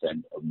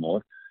 20% or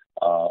more,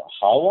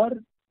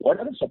 what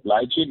are the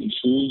supply chain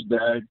issues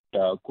that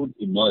could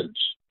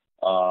emerge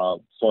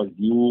for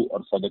you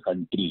or for the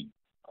country?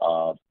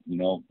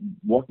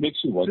 What makes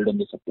you worried on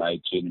the supply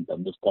chain in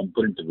terms of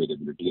component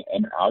availability?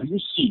 And are you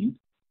seeing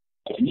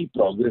any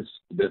progress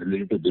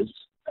related to this,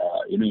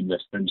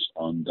 investments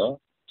on the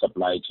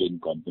supply chain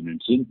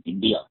components in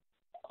India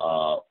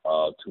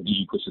through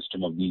the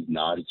ecosystem of these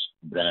large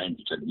brands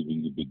which are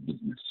giving you big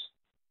business?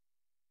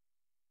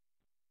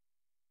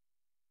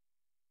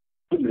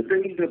 So,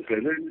 Nitin, the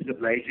present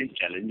supply chain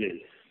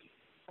challenges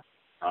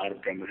are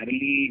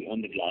primarily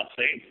on the glass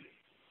side.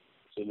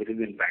 So it is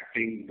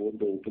impacting both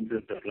the open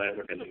cell supply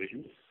for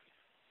televisions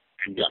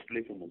and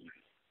display for mobile.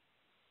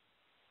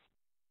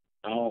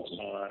 Now,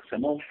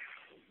 some of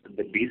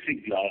the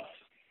basic glass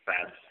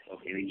fabs of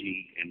LG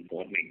and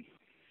Corning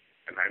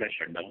have had a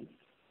shutdown.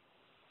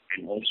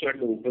 And also at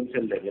the open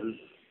cell level,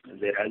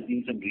 there has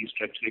been some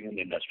restructuring on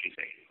the industry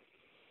side.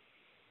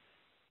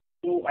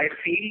 So I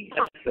feel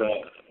that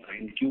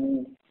in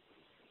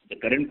the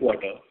current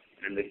quarter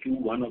and the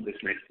Q1 of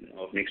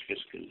next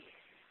fiscal,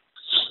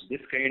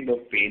 this kind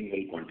of pain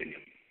will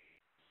continue.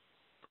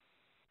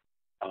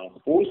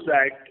 Post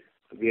that,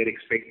 we are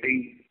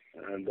expecting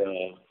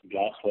the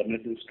glass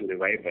furnaces to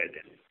revive by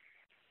then.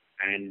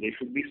 And there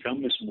should be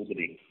some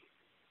smoothing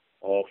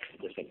of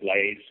the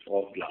supplies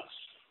of glass,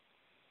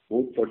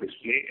 both for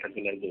display as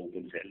well as the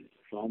open cell,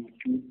 from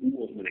Q2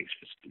 of the next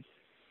fiscal.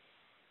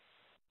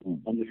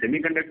 On the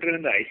semiconductor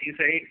and the IC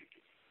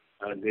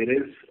side, there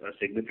is a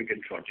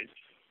significant shortage.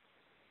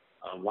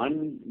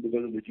 One,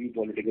 because of the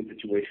geopolitical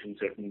situation,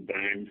 certain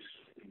brands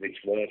which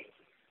were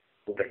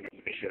put under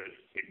pressure,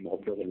 it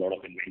mopped up a lot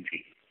of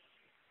inventory.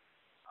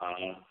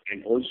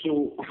 And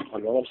also, a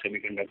lot of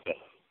semiconductor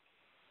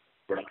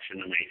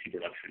production and IC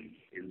production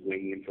is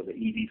going in for the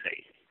EV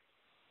side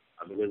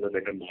because of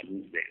better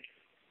margins there.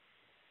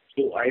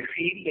 So I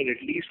feel that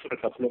at least for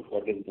a couple of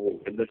quarters more,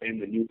 till the time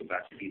the new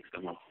capacities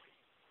come up,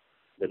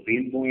 the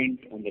pain point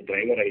on the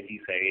driver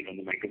IC side, on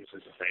the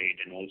microprocessor side,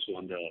 and also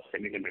on the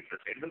semiconductor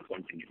side will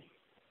continue.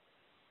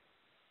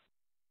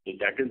 So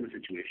that is the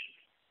situation.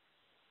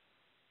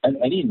 And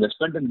any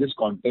investment in this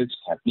context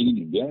happening in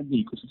India in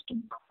the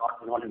ecosystem?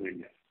 Not in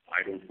India.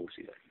 I don't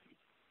foresee that.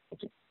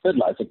 Okay. Sir,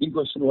 my second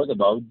question was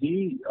about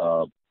the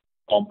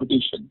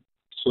competition.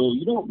 So,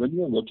 when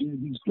you are working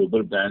with these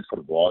global brands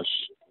for Bosch,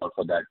 or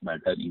for that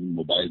matter, even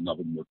mobile now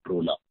with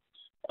Motorola,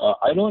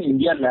 I know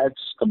India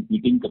lacks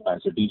competing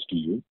capacities to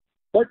you,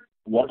 but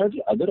what are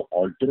the other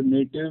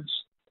alternatives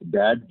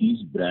that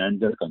these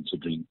brands are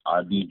considering?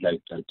 Are these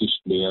like Turkish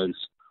players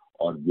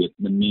or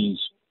Vietnamese?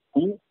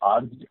 Who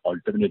are the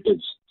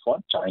alternatives for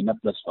China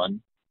plus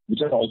one,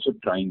 which are also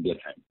trying their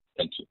hand?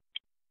 Thank you.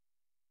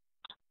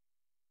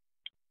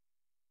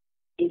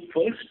 So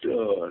first,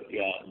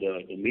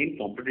 the main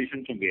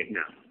competition from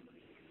Vietnam,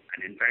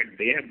 and in fact,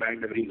 they have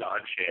bagged a very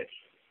large share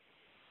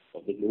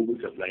of the global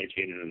supply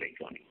chain in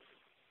electronics,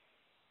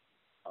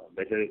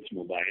 whether it's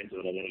mobiles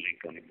or other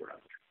electronic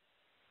products.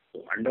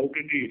 So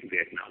undoubtedly, it's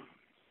Vietnam.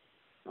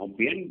 Now,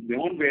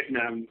 beyond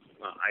Vietnam,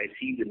 I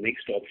see the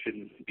next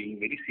option being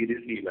very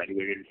seriously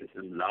evaluated with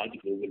some large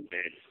global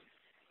players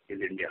is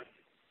India.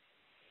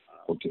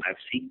 Okay. I've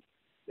seen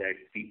that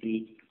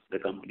the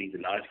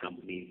large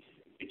companies,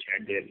 which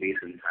had their base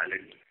in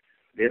Thailand,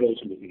 they're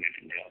also looking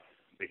at India.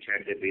 Which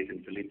had their base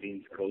in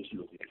Philippines are also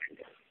looking at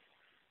India.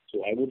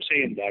 So I would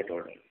say in that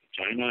order,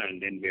 China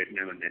and then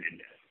Vietnam and then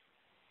India.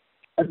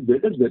 And where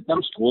does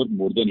Vietnam score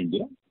more than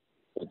India?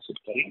 That's it.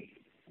 Sorry?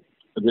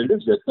 Where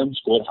does Vietnam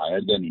score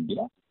higher than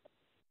India?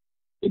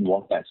 In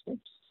what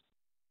aspects?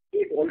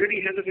 It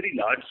already has a very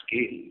large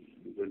scale.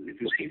 Because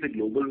if you see the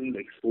global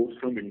exports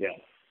from India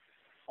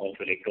of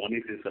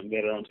electronics is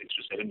somewhere around $6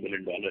 to $7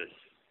 billion.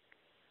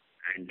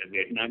 And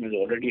Vietnam is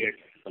already at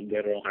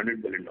somewhere around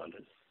 $100 billion.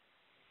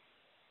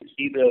 You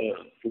see the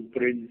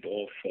footprint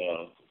of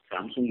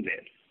Samsung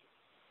there.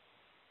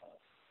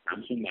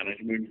 Samsung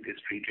management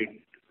is treated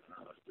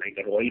like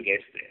a royal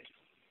guest there.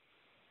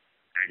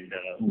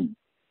 And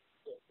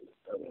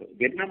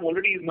Vietnam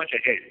already is much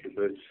ahead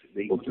because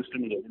the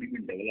ecosystem has already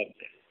been developed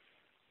there.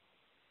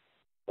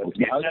 But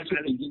Vietnam has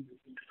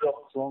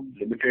from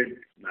limited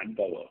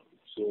manpower.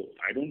 So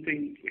I don't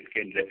think it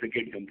can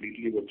replicate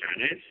completely what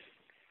China is.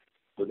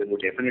 So there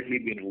would definitely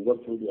be an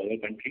overflow to other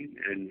countries,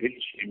 and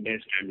which India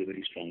stands a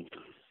very strong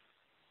chance.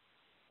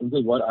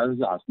 Because what I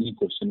was asking a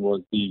question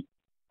was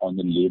on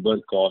the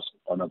labor cost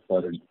on a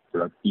per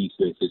product piece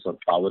basis or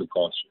power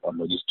cost or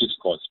logistics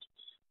cost.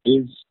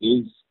 Is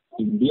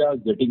India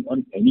getting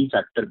on any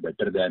factor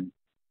better than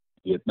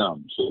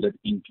Vietnam so that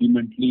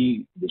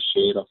incrementally the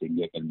share of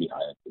India can be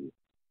higher for you?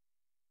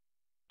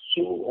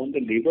 So on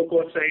the labor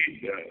cost side,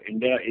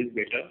 India is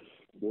better,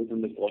 both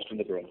on the cost and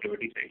the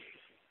productivity side.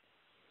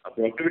 Our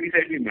productivity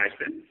side we match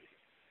them,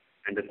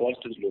 and the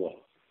cost is lower,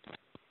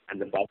 and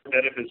the power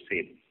tariff is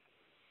same.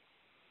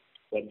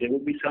 But there will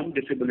be some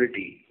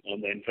disability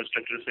on the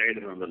infrastructure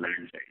side and on the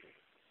land side.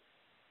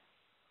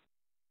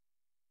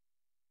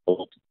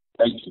 Okay.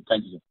 Thank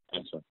you.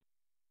 Thanks, sir.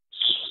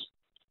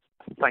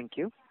 Thank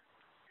you.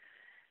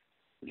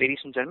 Ladies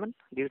and gentlemen,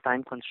 due to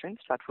time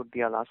constraints, that would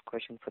be our last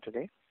question for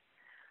today.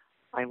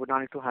 I would now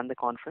like to hand the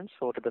conference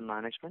over to the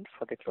management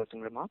for their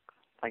closing remark.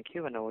 Thank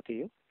you, and over to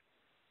you.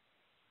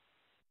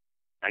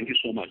 Thank you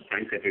so much.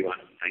 Thanks, everyone.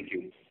 Thank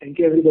you. Thank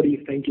you,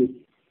 everybody. Thank you.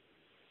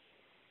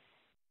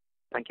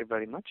 Thank you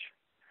very much.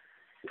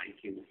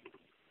 Thank you.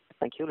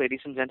 Thank you,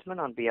 ladies and gentlemen.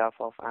 On behalf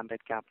of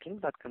Ambit Capital,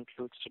 that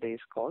concludes today's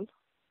call.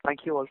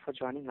 Thank you all for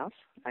joining us,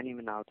 and you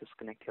may now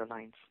disconnect your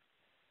lines.